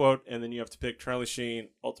say the quote, and then you have to pick Charlie Sheen,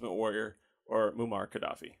 Ultimate Warrior, or Muammar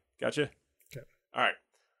Gaddafi. Gotcha? Okay. All right.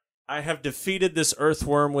 I have defeated this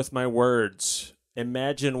earthworm with my words.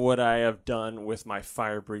 Imagine what I have done with my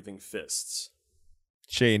fire-breathing fists.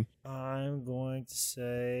 Sheen. I'm going to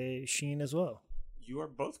say Sheen as well. You are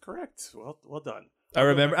both correct. Well done.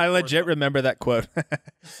 I legit remember that quote.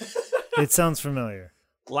 It sounds familiar.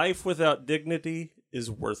 Life without dignity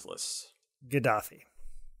is worthless. Gaddafi.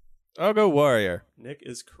 I'll go Warrior. Nick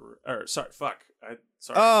is correct. Sorry, fuck.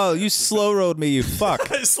 Sorry. Oh, you slow rolled me, you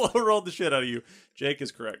fuck. I slow rolled the shit out of you. Jake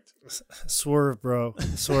is correct. Swerve, bro.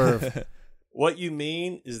 Swerve. What you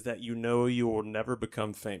mean is that you know you will never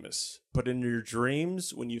become famous. But in your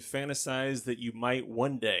dreams, when you fantasize that you might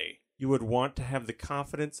one day, you would want to have the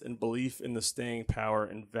confidence and belief in the staying power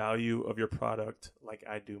and value of your product like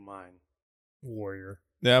I do mine. Warrior.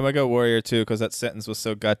 Yeah, I'm going to go Warrior too because that sentence was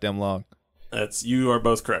so goddamn long. You are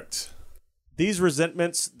both correct. These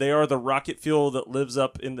resentments, they are the rocket fuel that lives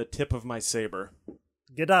up in the tip of my saber.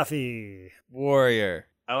 Gaddafi. Warrior.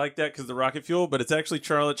 I like that because the rocket fuel, but it's actually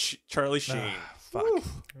Charlie Sheen. Fuck.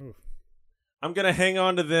 Ooh. I'm going to hang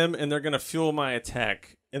on to them, and they're going to fuel my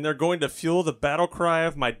attack. And they're going to fuel the battle cry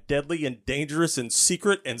of my deadly and dangerous and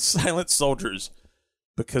secret and silent soldiers.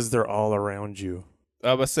 Because they're all around you.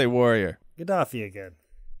 I must say Warrior. Gaddafi again.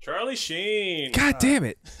 Charlie Sheen. God damn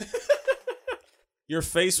it. Your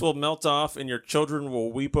face will melt off, and your children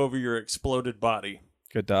will weep over your exploded body.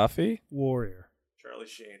 Gaddafi? Warrior. Charlie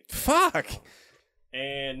Sheen. Fuck.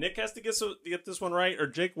 And Nick has to get this one right, or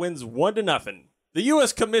Jake wins 1-0. The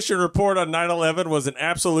U.S. Commission report on 9/11 was an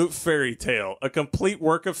absolute fairy tale, a complete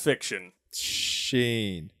work of fiction.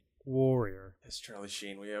 Sheen. Warrior. It's Charlie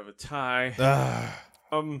Sheen. We have a tie.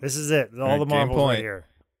 This is it. All the marbles right here.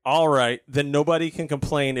 All right, then nobody can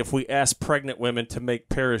complain if we ask pregnant women to make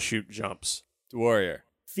parachute jumps. Warrior.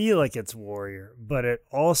 Feel like it's Warrior, but it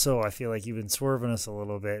also, I feel like you've been swerving us a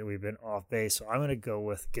little bit. We've been off base, so I'm going to go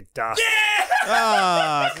with Gaddafi. Yeah!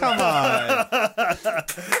 Ah, come on.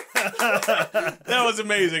 That was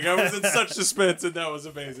amazing. I was in such suspense, and that was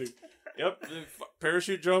amazing. Yep.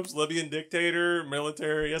 Parachute jumps, Libyan dictator,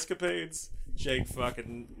 military escapades. Jake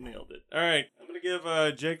fucking nailed it. All right. I'm going to give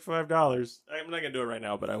Jake $5. I'm not going to do it right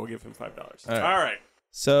now, but I will give him $5. All right.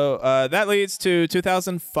 So that leads to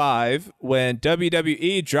 2005 when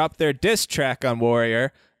WWE dropped their diss track on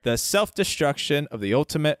Warrior, The Self-Destruction of the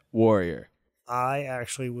Ultimate Warrior. I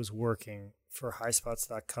actually was working for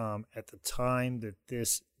highspots.com at the time that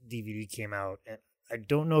this DVD came out, and I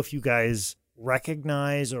don't know if you guys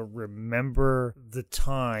recognize or remember the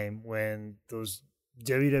time when those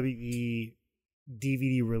WWE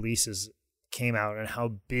DVD releases came out and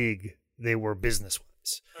how big they were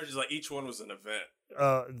business-wise. Or just like each one was an event.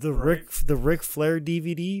 The Ric Flair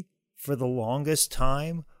DVD for the longest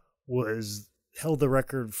time held the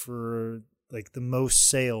record for like the most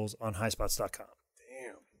sales on highspots.com.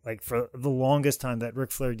 Damn. Like for the longest time, that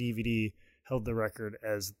Ric Flair DVD held the record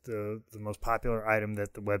as the most popular item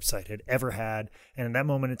that the website had ever had. And in that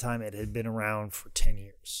moment in time, it had been around for 10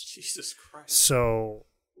 years. Jesus Christ. So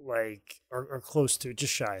like, or close to,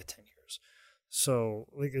 just shy of 10 years. So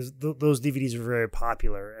like those DVDs were very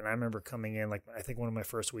popular. And I remember coming in, like, I think one of my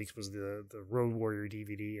first weeks was the Road Warrior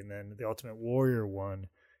DVD, and then the Ultimate Warrior one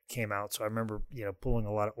came out. So I remember, pulling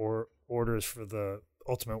a lot of orders for the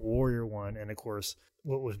Ultimate Warrior one. And of course,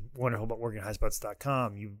 what was wonderful about working at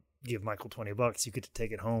highspots.com, you give Michael $20, you get to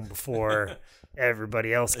take it home before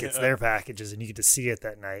everybody else gets their packages, and you get to see it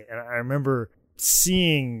that night. And I remember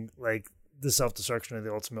seeing like the self-destruction of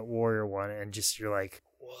the Ultimate Warrior one, and just, you're like,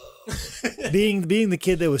 whoa. being the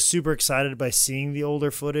kid that was super excited by seeing the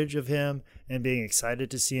older footage of him and being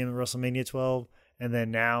excited to see him at WrestleMania 12, and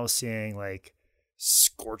then now seeing like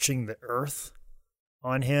scorching the earth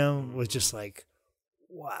on him was just like,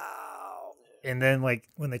 wow. And then like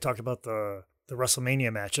when they talked about the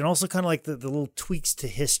WrestleMania match, and also kind of like the little tweaks to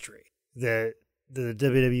history that the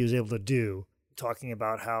WWE was able to do, talking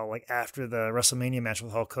about how like after the WrestleMania match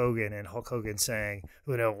with Hulk Hogan, and Hulk Hogan saying,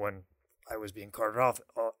 when I was being carted off,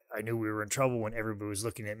 I knew we were in trouble when everybody was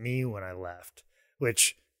looking at me when I left,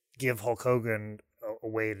 which give Hulk Hogan a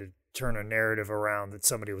way to turn a narrative around that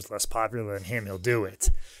somebody was less popular than him, he'll do it.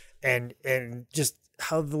 And just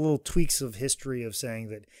how the little tweaks of history of saying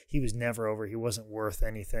that he was never over, he wasn't worth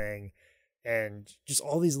anything, and just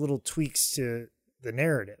all these little tweaks to the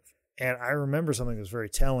narrative. And I remember something that was very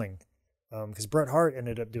telling, because Bret Hart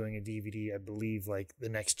ended up doing a DVD, I believe, like the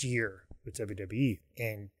next year with WWE.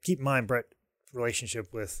 And keep in mind, Bret's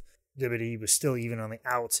relationship with WWE was still even on the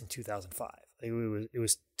outs in 2005. Like it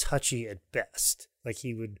was touchy at best. Like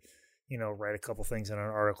he would, write a couple things in an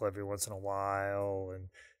article every once in a while, and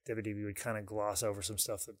WWE would kind of gloss over some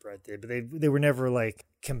stuff that Bret did, but they were never like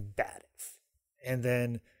combative. And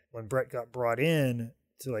then when Bret got brought in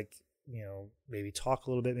to like, maybe talk a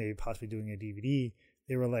little bit, maybe possibly doing a DVD,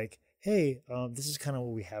 they were like, hey, this is kind of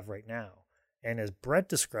what we have right now. And as Bret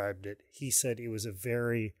described it, he said it was a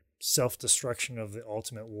very self-destruction of the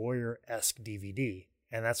Ultimate Warrior-esque DVD.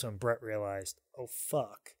 And that's when Bret realized, oh,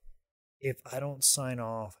 fuck, if I don't sign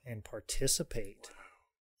off and participate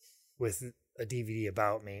with a DVD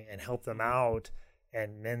about me and help them out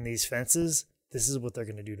and mend these fences, this is what they're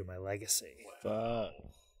going to do to my legacy. Fuck.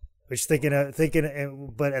 Which but at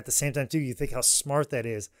the same time too, you think how smart that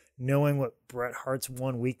is, knowing what Bret Hart's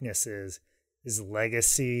one weakness is, his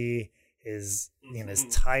legacy, his his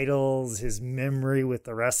titles, his memory with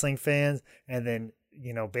the wrestling fans, and then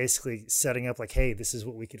basically setting up like, hey, this is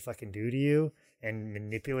what we could fucking do to you, and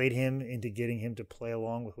manipulate him into getting him to play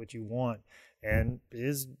along with what you want. And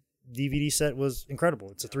his DVD set was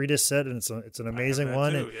incredible. It's a 3-disc set, and it's an amazing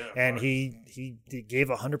one. Too, and he gave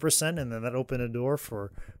 100%, and then that opened a door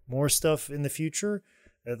for more stuff in the future.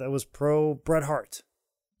 That was pro Bret Hart.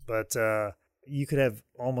 But you could have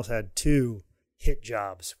almost had 2 hit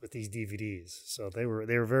jobs with these DVDs. So they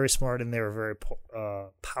were very smart, and they were very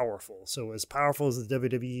powerful. So as powerful as the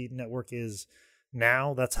WWE network is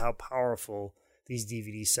now, that's how powerful these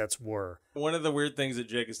DVD sets were. One of the weird things that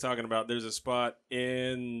Jake is talking about, there's a spot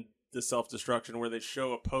in the Self-Destruction where they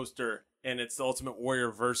show a poster, and it's the Ultimate Warrior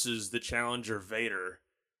versus the Challenger Vader.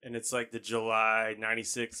 And it's like the July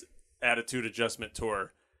 96 Attitude Adjustment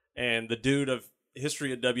Tour. And the dude of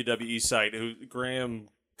History of WWE site, Graham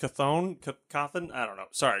Cawthon, I don't know.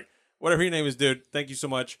 Sorry. Whatever your name is, dude. Thank you so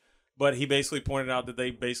much. But he basically pointed out that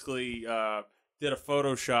they basically did a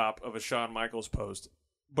Photoshop of a Shawn Michaels post.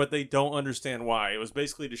 But they don't understand why. It was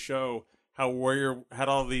basically to show how Warrior had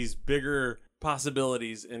all these bigger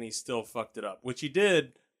possibilities, and he still fucked it up, which he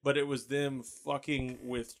did, but it was them fucking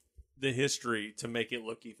with the history to make it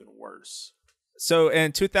look even worse. So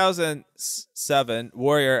in 2007,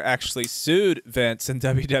 Warrior actually sued Vince and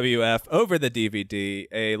WWF over the DVD,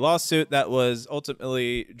 a lawsuit that was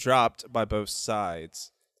ultimately dropped by both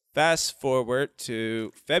sides. Fast forward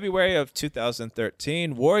to February of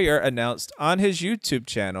 2013, Warrior announced on his YouTube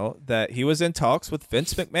channel that he was in talks with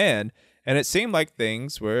Vince McMahon, and it seemed like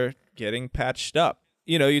things were getting patched up.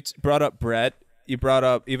 You brought up Bret, you brought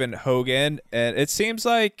up even Hogan, and it seems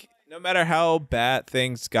like no matter how bad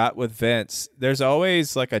things got with Vince, there's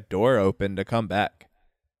always like a door open to come back.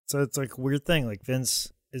 So it's like a weird thing. Like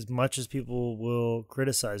Vince, as much as people will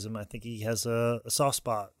criticize him, I think he has a soft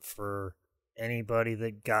spot for anybody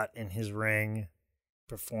that got in his ring,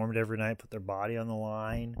 performed every night, put their body on the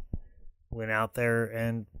line, went out there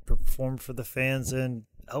and performed for the fans and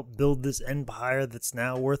helped build this empire that's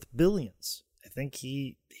now worth billions. I think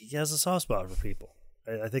he has a soft spot for people.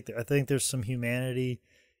 I think there's some humanity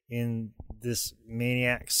in this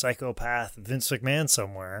maniac psychopath Vince McMahon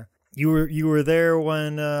somewhere. You were there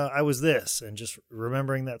when I was this, and just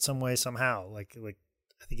remembering that some way, somehow. Like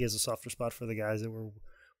I think he has a softer spot for the guys that were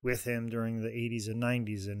with him during the 80s and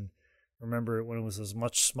 90s, and remember it when it was a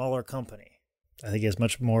much smaller company. I think he has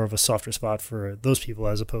much more of a softer spot for those people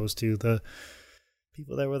as opposed to the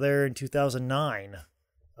people that were there in 2009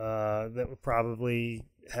 that would probably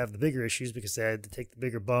have the bigger issues because they had to take the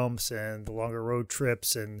bigger bumps and the longer road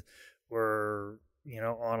trips and were,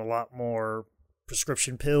 on a lot more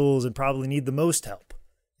prescription pills and probably need the most help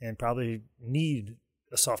and probably need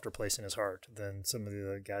a softer place in his heart than some of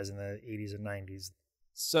the guys in the 80s and 90s.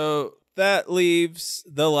 So that leaves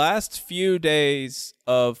the last few days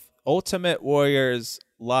of Ultimate Warrior's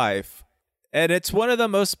life. And it's one of the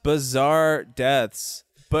most bizarre deaths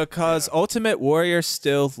because Ultimate Warrior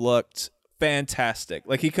still looked fantastic.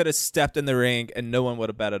 Like he could have stepped in the ring and no one would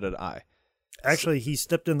have batted an eye. Actually, he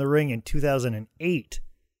stepped in the ring in 2008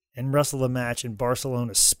 and wrestled a match in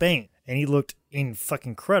Barcelona, Spain. And he looked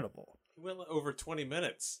fucking incredible. Well, over 20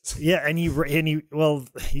 minutes. Yeah, and he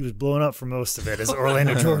was blown up for most of it, as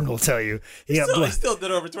Orlando Jordan will tell you. He still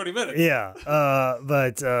did over 20 minutes. Yeah,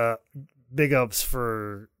 but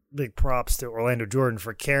big props to Orlando Jordan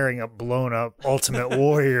for carrying a blown up Ultimate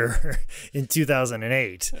Warrior in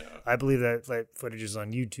 2008. Yeah. I believe that footage is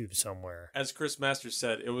on YouTube somewhere. As Chris Masters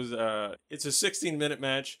said, it's a 16-minute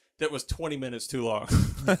match that was 20 minutes too long.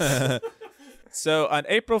 So on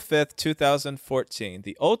April 5th, 2014,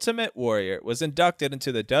 the Ultimate Warrior was inducted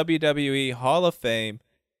into the WWE Hall of Fame.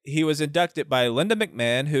 He was inducted by Linda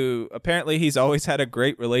McMahon, who apparently he's always had a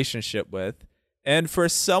great relationship with. And for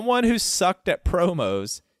someone who sucked at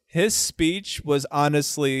promos, his speech was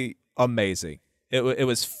honestly amazing. It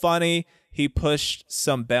was funny. He pushed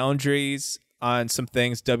some boundaries on some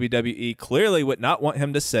things WWE clearly would not want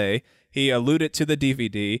him to say. He alluded to the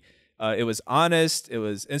DVD. It was honest, it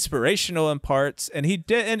was inspirational in parts, and he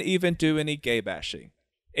didn't even do any gay bashing.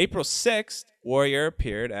 April 6th, Warrior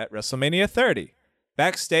appeared at WrestleMania 30.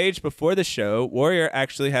 Backstage before the show, Warrior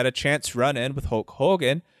actually had a chance run-in with Hulk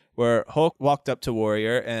Hogan, where Hulk walked up to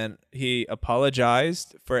Warrior and he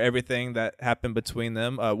apologized for everything that happened between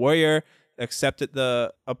them. Warrior accepted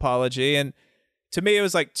the apology, and to me it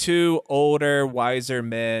was like two older, wiser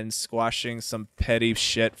men squashing some petty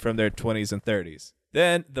shit from their 20s and 30s.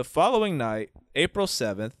 Then, the following night, April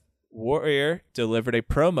 7th, Warrior delivered a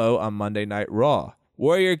promo on Monday Night Raw.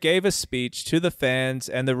 Warrior gave a speech to the fans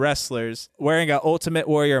and the wrestlers wearing an Ultimate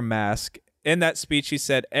Warrior mask. In that speech, he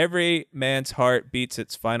said, "Every man's heart beats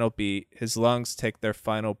its final beat. His lungs take their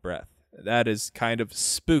final breath." That is kind of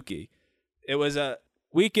spooky. It was a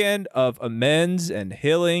weekend of amends and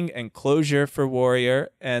healing and closure for Warrior.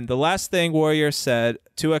 And the last thing Warrior said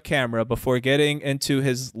to a camera before getting into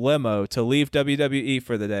his limo to leave WWE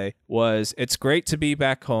for the day was, "It's great to be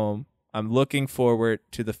back home. I'm looking forward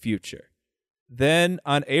to the future." Then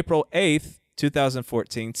on April 8th,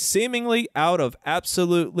 2014, seemingly out of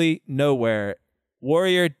absolutely nowhere,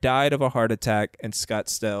 Warrior died of a heart attack in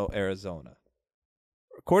Scottsdale, Arizona.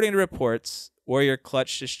 According to reports, Warrior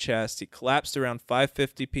clutched his chest. He collapsed around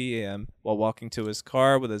 5:50 p.m. while walking to his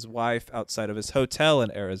car with his wife outside of his hotel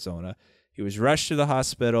in Arizona. He was rushed to the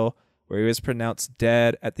hospital where he was pronounced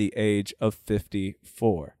dead at the age of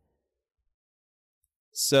 54.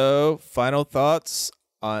 So, final thoughts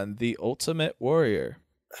on the Ultimate Warrior.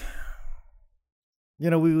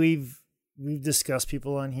 We've discussed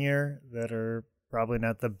people on here that are probably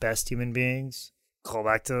not the best human beings. Call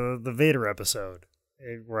back to the Vader episode,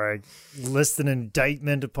 where I list an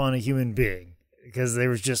indictment upon a human being because there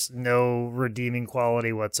was just no redeeming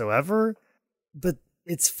quality whatsoever. But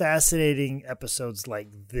it's fascinating episodes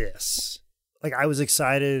like this. Like, I was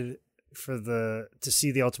excited to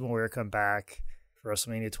see the Ultimate Warrior come back for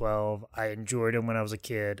WrestleMania 12. I enjoyed him when I was a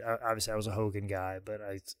kid. Obviously, I was a Hogan guy, but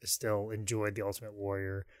I still enjoyed the Ultimate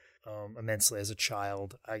Warrior immensely as a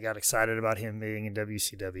child. I got excited about him being in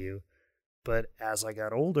WCW. But as I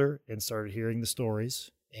got older and started hearing the stories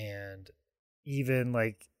and even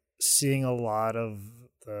seeing a lot of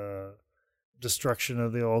the destruction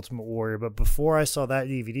of the Ultimate Warrior, but before I saw that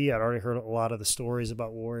DVD, I'd already heard a lot of the stories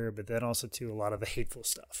about Warrior, but then also too a lot of the hateful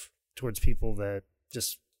stuff towards people that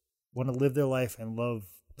just want to live their life and love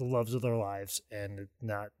the loves of their lives and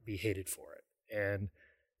not be hated for it. And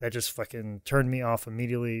that just fucking turned me off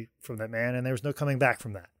immediately from that man, and there was no coming back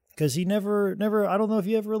from that. Because he never, I don't know if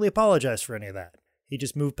he ever really apologized for any of that. He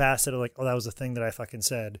just moved past it like, oh, that was the thing that I fucking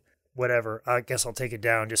said. Whatever. I guess I'll take it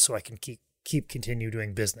down just so I can continue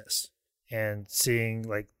doing business. And seeing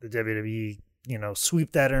the WWE,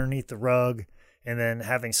 sweep that underneath the rug, and then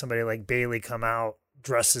having somebody like Bayley come out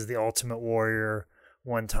dressed as the Ultimate Warrior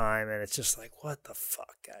one time, and it's just like, what the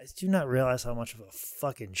fuck, guys? Do you not realize how much of a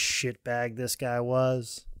fucking shitbag this guy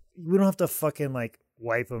was? We don't have to fucking like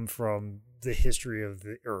wipe him from the history of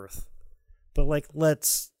the earth, but like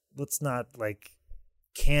let's not like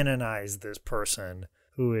canonize this person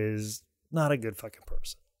who is not a good fucking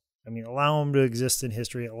person. I mean, allow him to exist in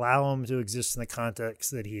history, allow him to exist in the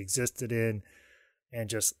context that he existed in, and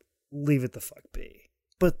just leave it the fuck be.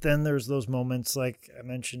 But then there's those moments like I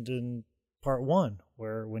mentioned in part 1,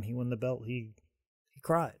 where when he won the belt, he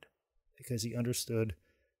cried because he understood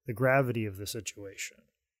the gravity of the situation.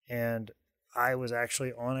 And I was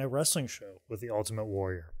actually on a wrestling show with the Ultimate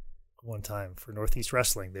Warrior one time for Northeast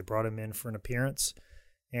Wrestling. They brought him in for an appearance,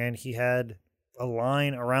 and he had a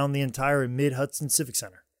line around the entire Mid-Hudson Civic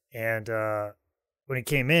Center. And when he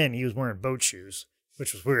came in, he was wearing boat shoes,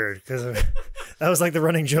 which was weird because that was like the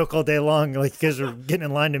running joke all day long. Like, you guys were getting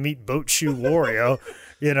in line to meet Boat Shoe Wario,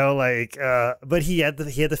 you know, like, but he had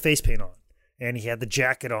the face paint on and he had the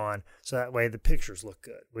jacket on. So that way the pictures look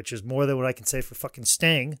good, which is more than what I can say for fucking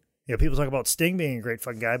Sting. You know, people talk about Sting being a great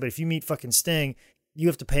fucking guy, but if you meet fucking Sting, you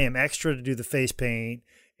have to pay him extra to do the face paint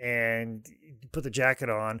and put the jacket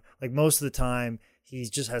on. Like most of the time, he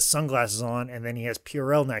just has sunglasses on, and then he has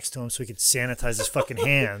Purell next to him so he could sanitize his fucking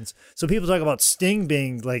hands. So people talk about Sting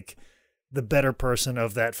being like the better person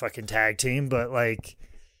of that fucking tag team, but like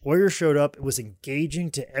Warrior showed up. It was engaging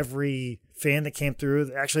to every fan that came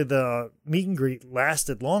through. Actually, the meet and greet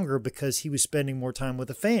lasted longer because he was spending more time with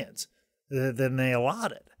the fans than they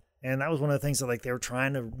allotted. And that was one of the things that like they were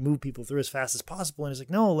trying to move people through as fast as possible. And he's like,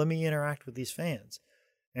 no, let me interact with these fans.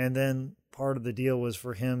 And then part of the deal was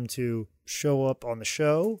for him to show up on the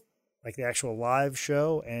show, like the actual live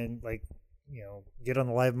show, and like, you know, get on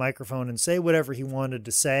the live microphone and say whatever he wanted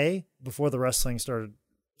to say before the wrestling started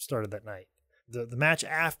that night. The match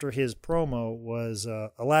after his promo was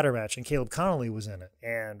a ladder match, and Caleb Connolly was in it.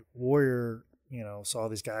 And Warrior, you know, saw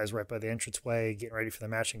these guys right by the entranceway getting ready for the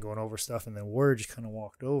match and going over stuff, and then Warrior just kind of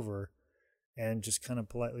walked over and just kind of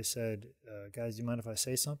politely said, guys, do you mind if I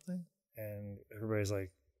say something? And everybody's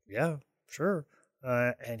like, yeah, sure.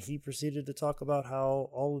 And he proceeded to talk about how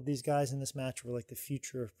all of these guys in this match were like the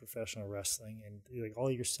future of professional wrestling, and like all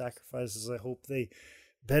your sacrifices, I hope they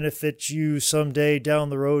benefit you someday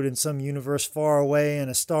down the road in some universe far away and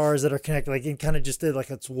a stars that are connected. Like, it kind of just did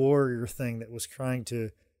like its Warrior thing that was trying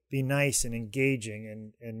to be nice and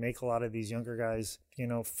engaging and make a lot of these younger guys, you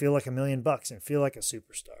know, feel like $1 million and feel like a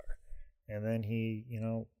superstar. And then he, you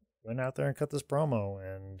know, went out there and cut this promo,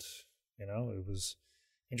 and, you know, it was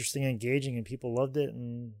interesting and engaging, and people loved it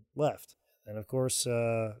and left. And of course,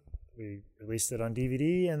 we released it on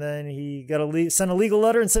DVD, and then he got sent a legal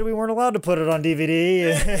letter and said we weren't allowed to put it on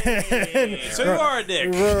DVD. So you are a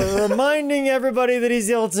dick. Reminding everybody that he's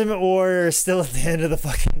the Ultimate Warrior still at the end of the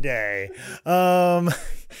fucking day.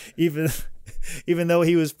 Even though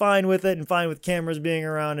he was fine with it and fine with cameras being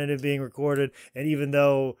around and it being recorded, and even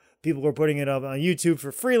though people were putting it up on YouTube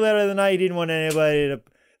for free later of the night, he didn't want anybody to.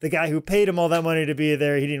 The guy who paid him all that money to be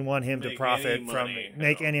there, he didn't want him to profit from it,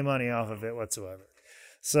 make any money off of it whatsoever.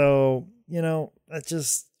 So, you know, that's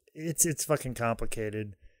just, it's fucking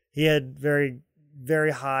complicated. He had very,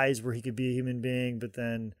 very highs where he could be a human being, but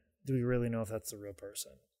then do we really know if that's the real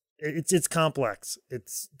person? It's complex.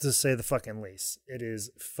 It's, to say the fucking least. It is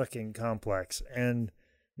fucking complex. And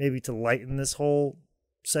maybe to lighten this whole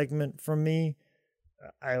segment from me,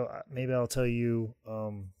 I'll tell you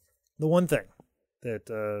the one thing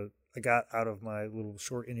that I got out of my little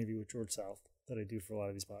short interview with George South that I do for a lot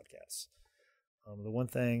of these podcasts. The one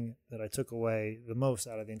thing that I took away the most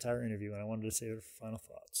out of the entire interview, and I wanted to say it for final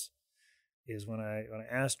thoughts, is when I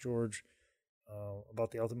asked George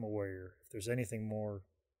about the Ultimate Warrior, if there's anything more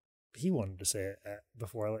he wanted to say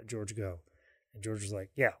before I let George go. And George was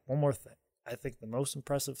like, yeah, one more thing. I think the most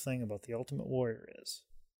impressive thing about the Ultimate Warrior is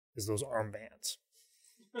those armbands.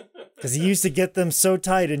 Because he used to get them so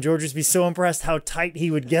tight, and George would be so impressed how tight he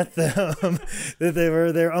would get them that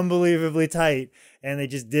they're unbelievably tight, and they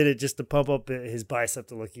just did it just to pump up his bicep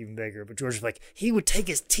to look even bigger. But George was like, he would take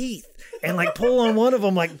his teeth and like pull on one of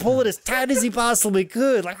them, like pull it as tight as he possibly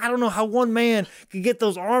could. Like, I don't know how one man could get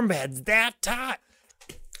those armbands that tight.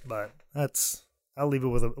 But I'll leave it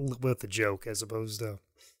with a joke as opposed to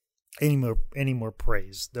any more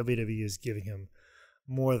praise. WWE is giving him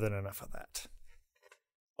more than enough of that.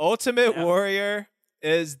 Ultimate Warrior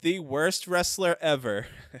is the worst wrestler ever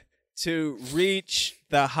to reach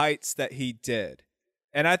the heights that he did.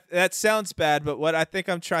 And that sounds bad, but what I think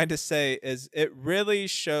I'm trying to say is it really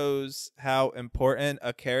shows how important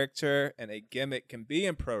a character and a gimmick can be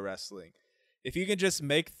in pro wrestling. If you can just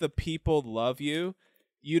make the people love you,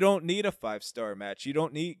 You don't need a 5-star match. You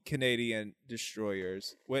don't need Canadian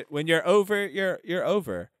destroyers. When you're over, you're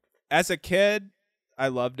over. As a kid, I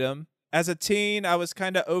loved him. As a teen, I was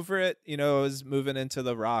kind of over it. I was moving into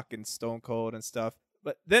The Rock and Stone Cold and stuff.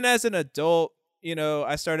 But then as an adult,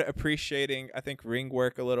 I started appreciating, I think, ring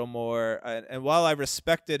work a little more. And while I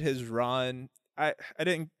respected his run, I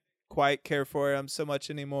didn't quite care for him so much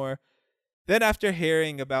anymore. Then after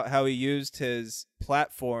hearing about how he used his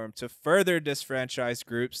platform to further disfranchise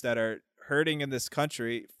groups that are hurting in this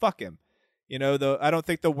country, fuck him. Though I don't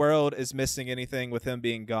think the world is missing anything with him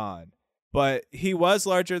being gone. But he was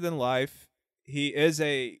larger than life. He is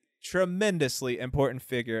a tremendously important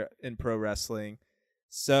figure in pro wrestling.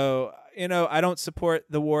 So, I don't support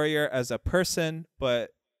the Warrior as a person,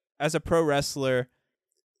 but as a pro wrestler,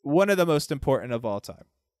 one of the most important of all time.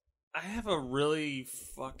 I have a really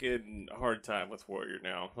fucking hard time with Warrior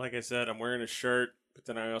now. Like I said, I'm wearing a shirt, but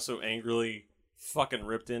then I also angrily fucking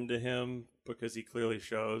ripped into him because he clearly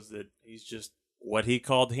shows that he's just what he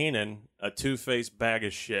called Heenan, a two-faced bag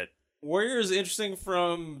of shit. Warrior is interesting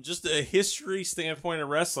from just a history standpoint of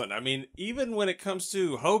wrestling. I mean, even when it comes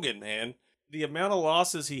to Hogan, man, the amount of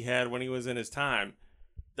losses he had when he was in his time,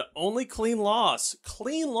 the only clean loss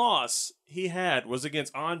he had was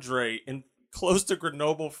against Andre in close to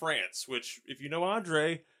Grenoble, France, which, if you know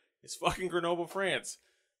Andre, is fucking Grenoble, France.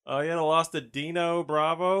 He had a loss to Dino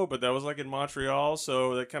Bravo, but that was like in Montreal,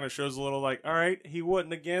 so that kind of shows a little like, all right, he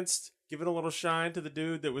wasn't against giving a little shine to the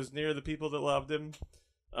dude that was near the people that loved him.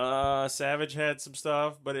 Savage had some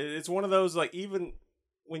stuff, but it's one of those, like, even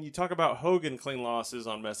when you talk about Hogan clean losses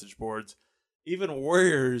on message boards, even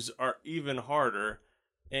Warriors are even harder.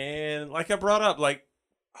 And like I brought up, like,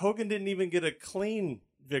 Hogan didn't even get a clean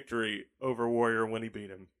victory over Warrior when he beat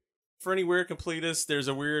him. For any weird completists, there's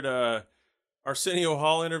a weird Arsenio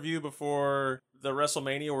Hall interview before the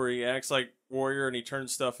WrestleMania where he acts like Warrior and he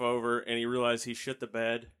turns stuff over and he realizes he shit the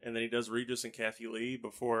bed, and then he does Regis and Kathy Lee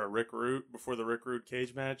before the Rick Rude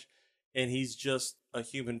cage match, and he's just a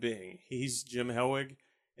human being. He's Jim Hellwig,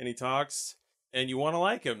 and he talks, and you want to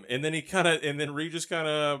like him, and then Regis kind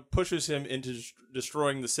of pushes him into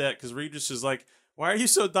destroying the set because Regis is like, "Why are you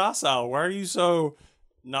so docile? Why are you so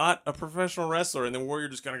not a professional wrestler?" And then Warrior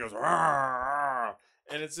just kind of goes, "Arr!"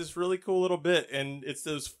 And it's this really cool little bit, and it's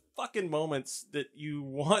those fucking moments that you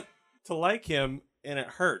want to like him, and it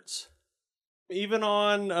hurts. Even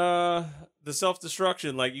on the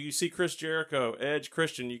self-destruction, like you see Chris Jericho, Edge,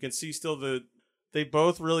 Christian, you can see still they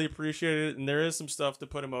both really appreciate it, and there is some stuff to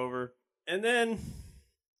put him over. And then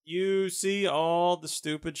you see all the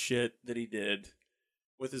stupid shit that he did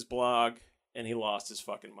with his blog, and he lost his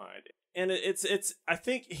fucking mind. And it's I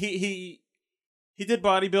think he did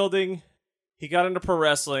bodybuilding. He got into pro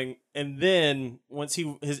wrestling, and then once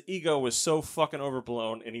his ego was so fucking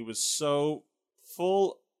overblown, and he was so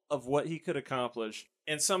full of what he could accomplish,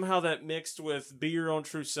 and somehow that mixed with be your own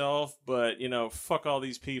true self, but fuck all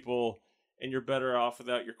these people, and you're better off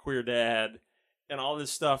without your queer dad, and all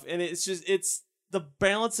this stuff, and it's the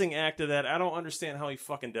balancing act of that. I don't understand how he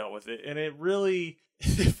fucking dealt with it, and it really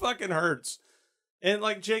it fucking hurts. And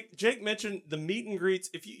like Jake mentioned, the meet and greets.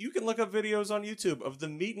 If you can look up videos on YouTube of the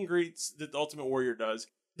meet and greets that the Ultimate Warrior does,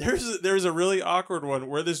 there's a really awkward one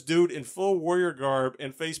where this dude in full Warrior garb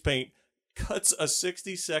and face paint cuts a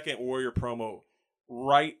 60-second Warrior promo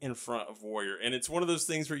right in front of Warrior, and it's one of those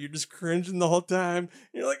things where you're just cringing the whole time.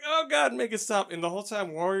 You're like, oh god, make it stop! And the whole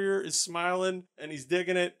time Warrior is smiling and he's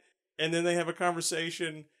digging it, and then they have a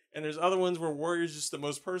conversation. And there's other ones where Warrior's just the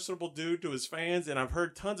most personable dude to his fans. And I've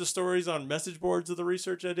heard tons of stories on message boards of the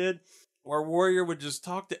research I did where Warrior would just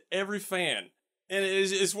talk to every fan. And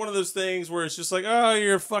it's one of those things where it's just like, oh,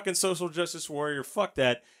 you're a fucking social justice warrior. Fuck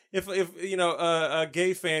that. If a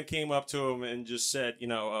gay fan came up to him and just said,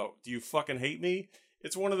 oh, do you fucking hate me?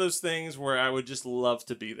 It's one of those things where I would just love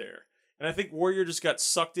to be there. And I think Warrior just got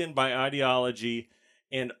sucked in by ideology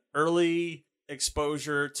and early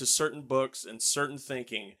exposure to certain books and certain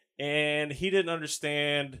thinking. And he didn't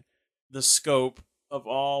understand the scope of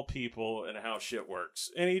all people and how shit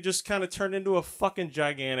works. And he just kind of turned into a fucking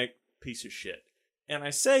gigantic piece of shit. And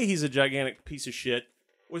I say he's a gigantic piece of shit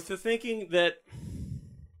with the thinking that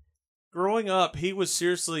growing up, he was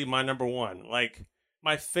seriously my number one. Like,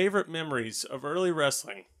 my favorite memories of early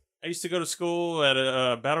wrestling. I used to go to school at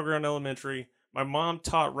a Battleground Elementary. My mom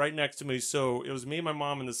taught right next to me, so it was me and my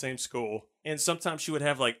mom in the same school. And sometimes she would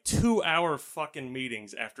have like 2-hour fucking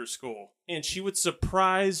meetings after school. And she would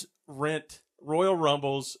surprise rent Royal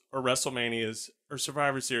Rumbles or WrestleManias or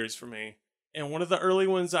Survivor Series for me. And one of the early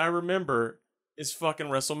ones I remember is fucking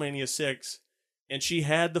WrestleMania 6. And she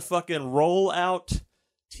had the fucking roll out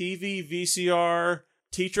TV VCR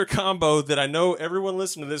teacher combo that I know everyone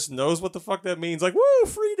listening to this knows what the fuck that means. Like, woo,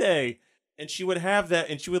 free day. And she would have that,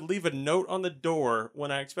 and she would leave a note on the door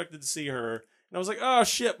when I expected to see her. And I was like, oh,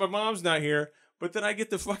 shit, my mom's not here. But then I get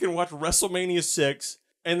to fucking watch WrestleMania 6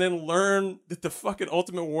 and then learn that the fucking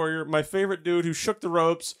Ultimate Warrior, my favorite dude who shook the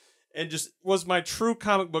ropes and just was my true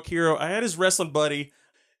comic book hero. I had his wrestling buddy,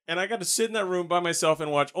 and I got to sit in that room by myself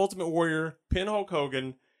and watch Ultimate Warrior pin Hulk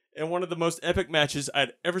Hogan in one of the most epic matches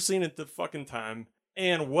I'd ever seen at the fucking time.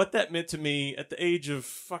 And what that meant to me at the age of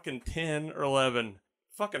fucking 10 or 11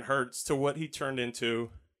 fucking hurts to what he turned into.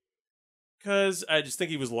 Because I just think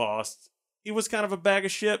he was lost. He was kind of a bag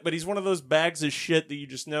of shit, but he's one of those bags of shit that you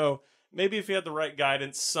just know, maybe if he had the right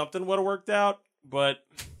guidance, something would have worked out, but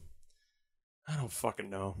I don't fucking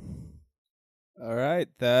know. All right,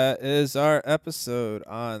 that is our episode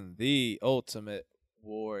on The Ultimate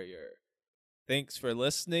Warrior. Thanks for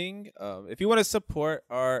listening. If you want to support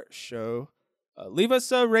our show, leave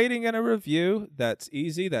us a rating and a review. That's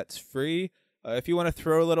easy. That's free. If you want to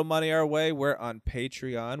throw a little money our way, we're on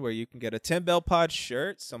Patreon, where you can get a Tim Bell Pod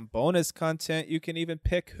shirt, some bonus content. You can even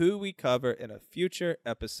pick who we cover in a future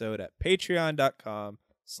episode at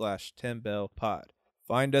patreon.com/TimBellPod.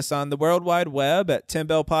 Find us on the World Wide Web at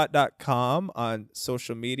timbellpod.com, on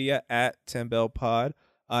social media at timbellpod.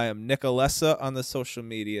 I am Nicolessa on the social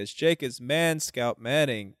medias. Jake is Man Scout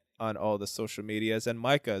Manning on all the social medias, and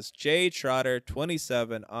Micah's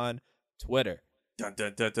JTrotter27 on Twitter. Dun,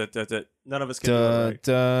 dun, dun, dun, dun, dun. None of us can do it right.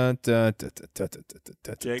 Dun, dun, dun, dun,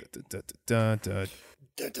 dun, Jake. dun, dun.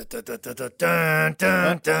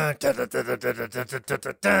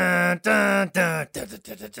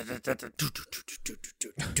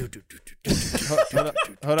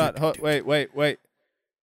 Hold on. Wait.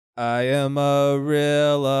 I am a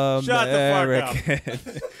real American. Shut the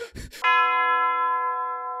fuck up.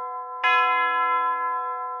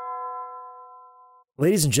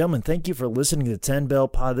 Ladies and gentlemen, thank you for listening to the 10 Bell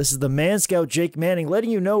Pod. This is the Man Scout Jake Manning letting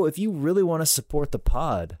you know if you really want to support the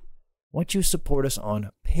pod, why don't you support us on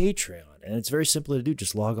Patreon? And it's very simple to do.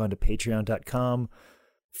 Just log on to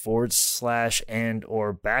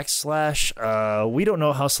patreon.com/and/or /. We don't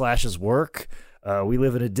know how slashes work. We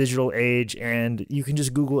live in a digital age, and you can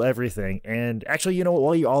just Google everything. And actually, you know what?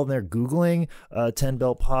 While you're all in there Googling 10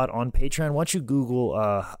 Bell Pod on Patreon, why don't you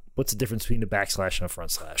Google what's the difference between a backslash and a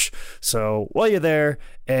front slash? So while you're there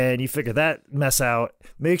and you figure that mess out,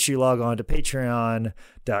 make sure you log on to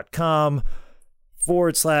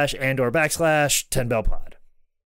patreon.com/and/or /10 Bell Pod.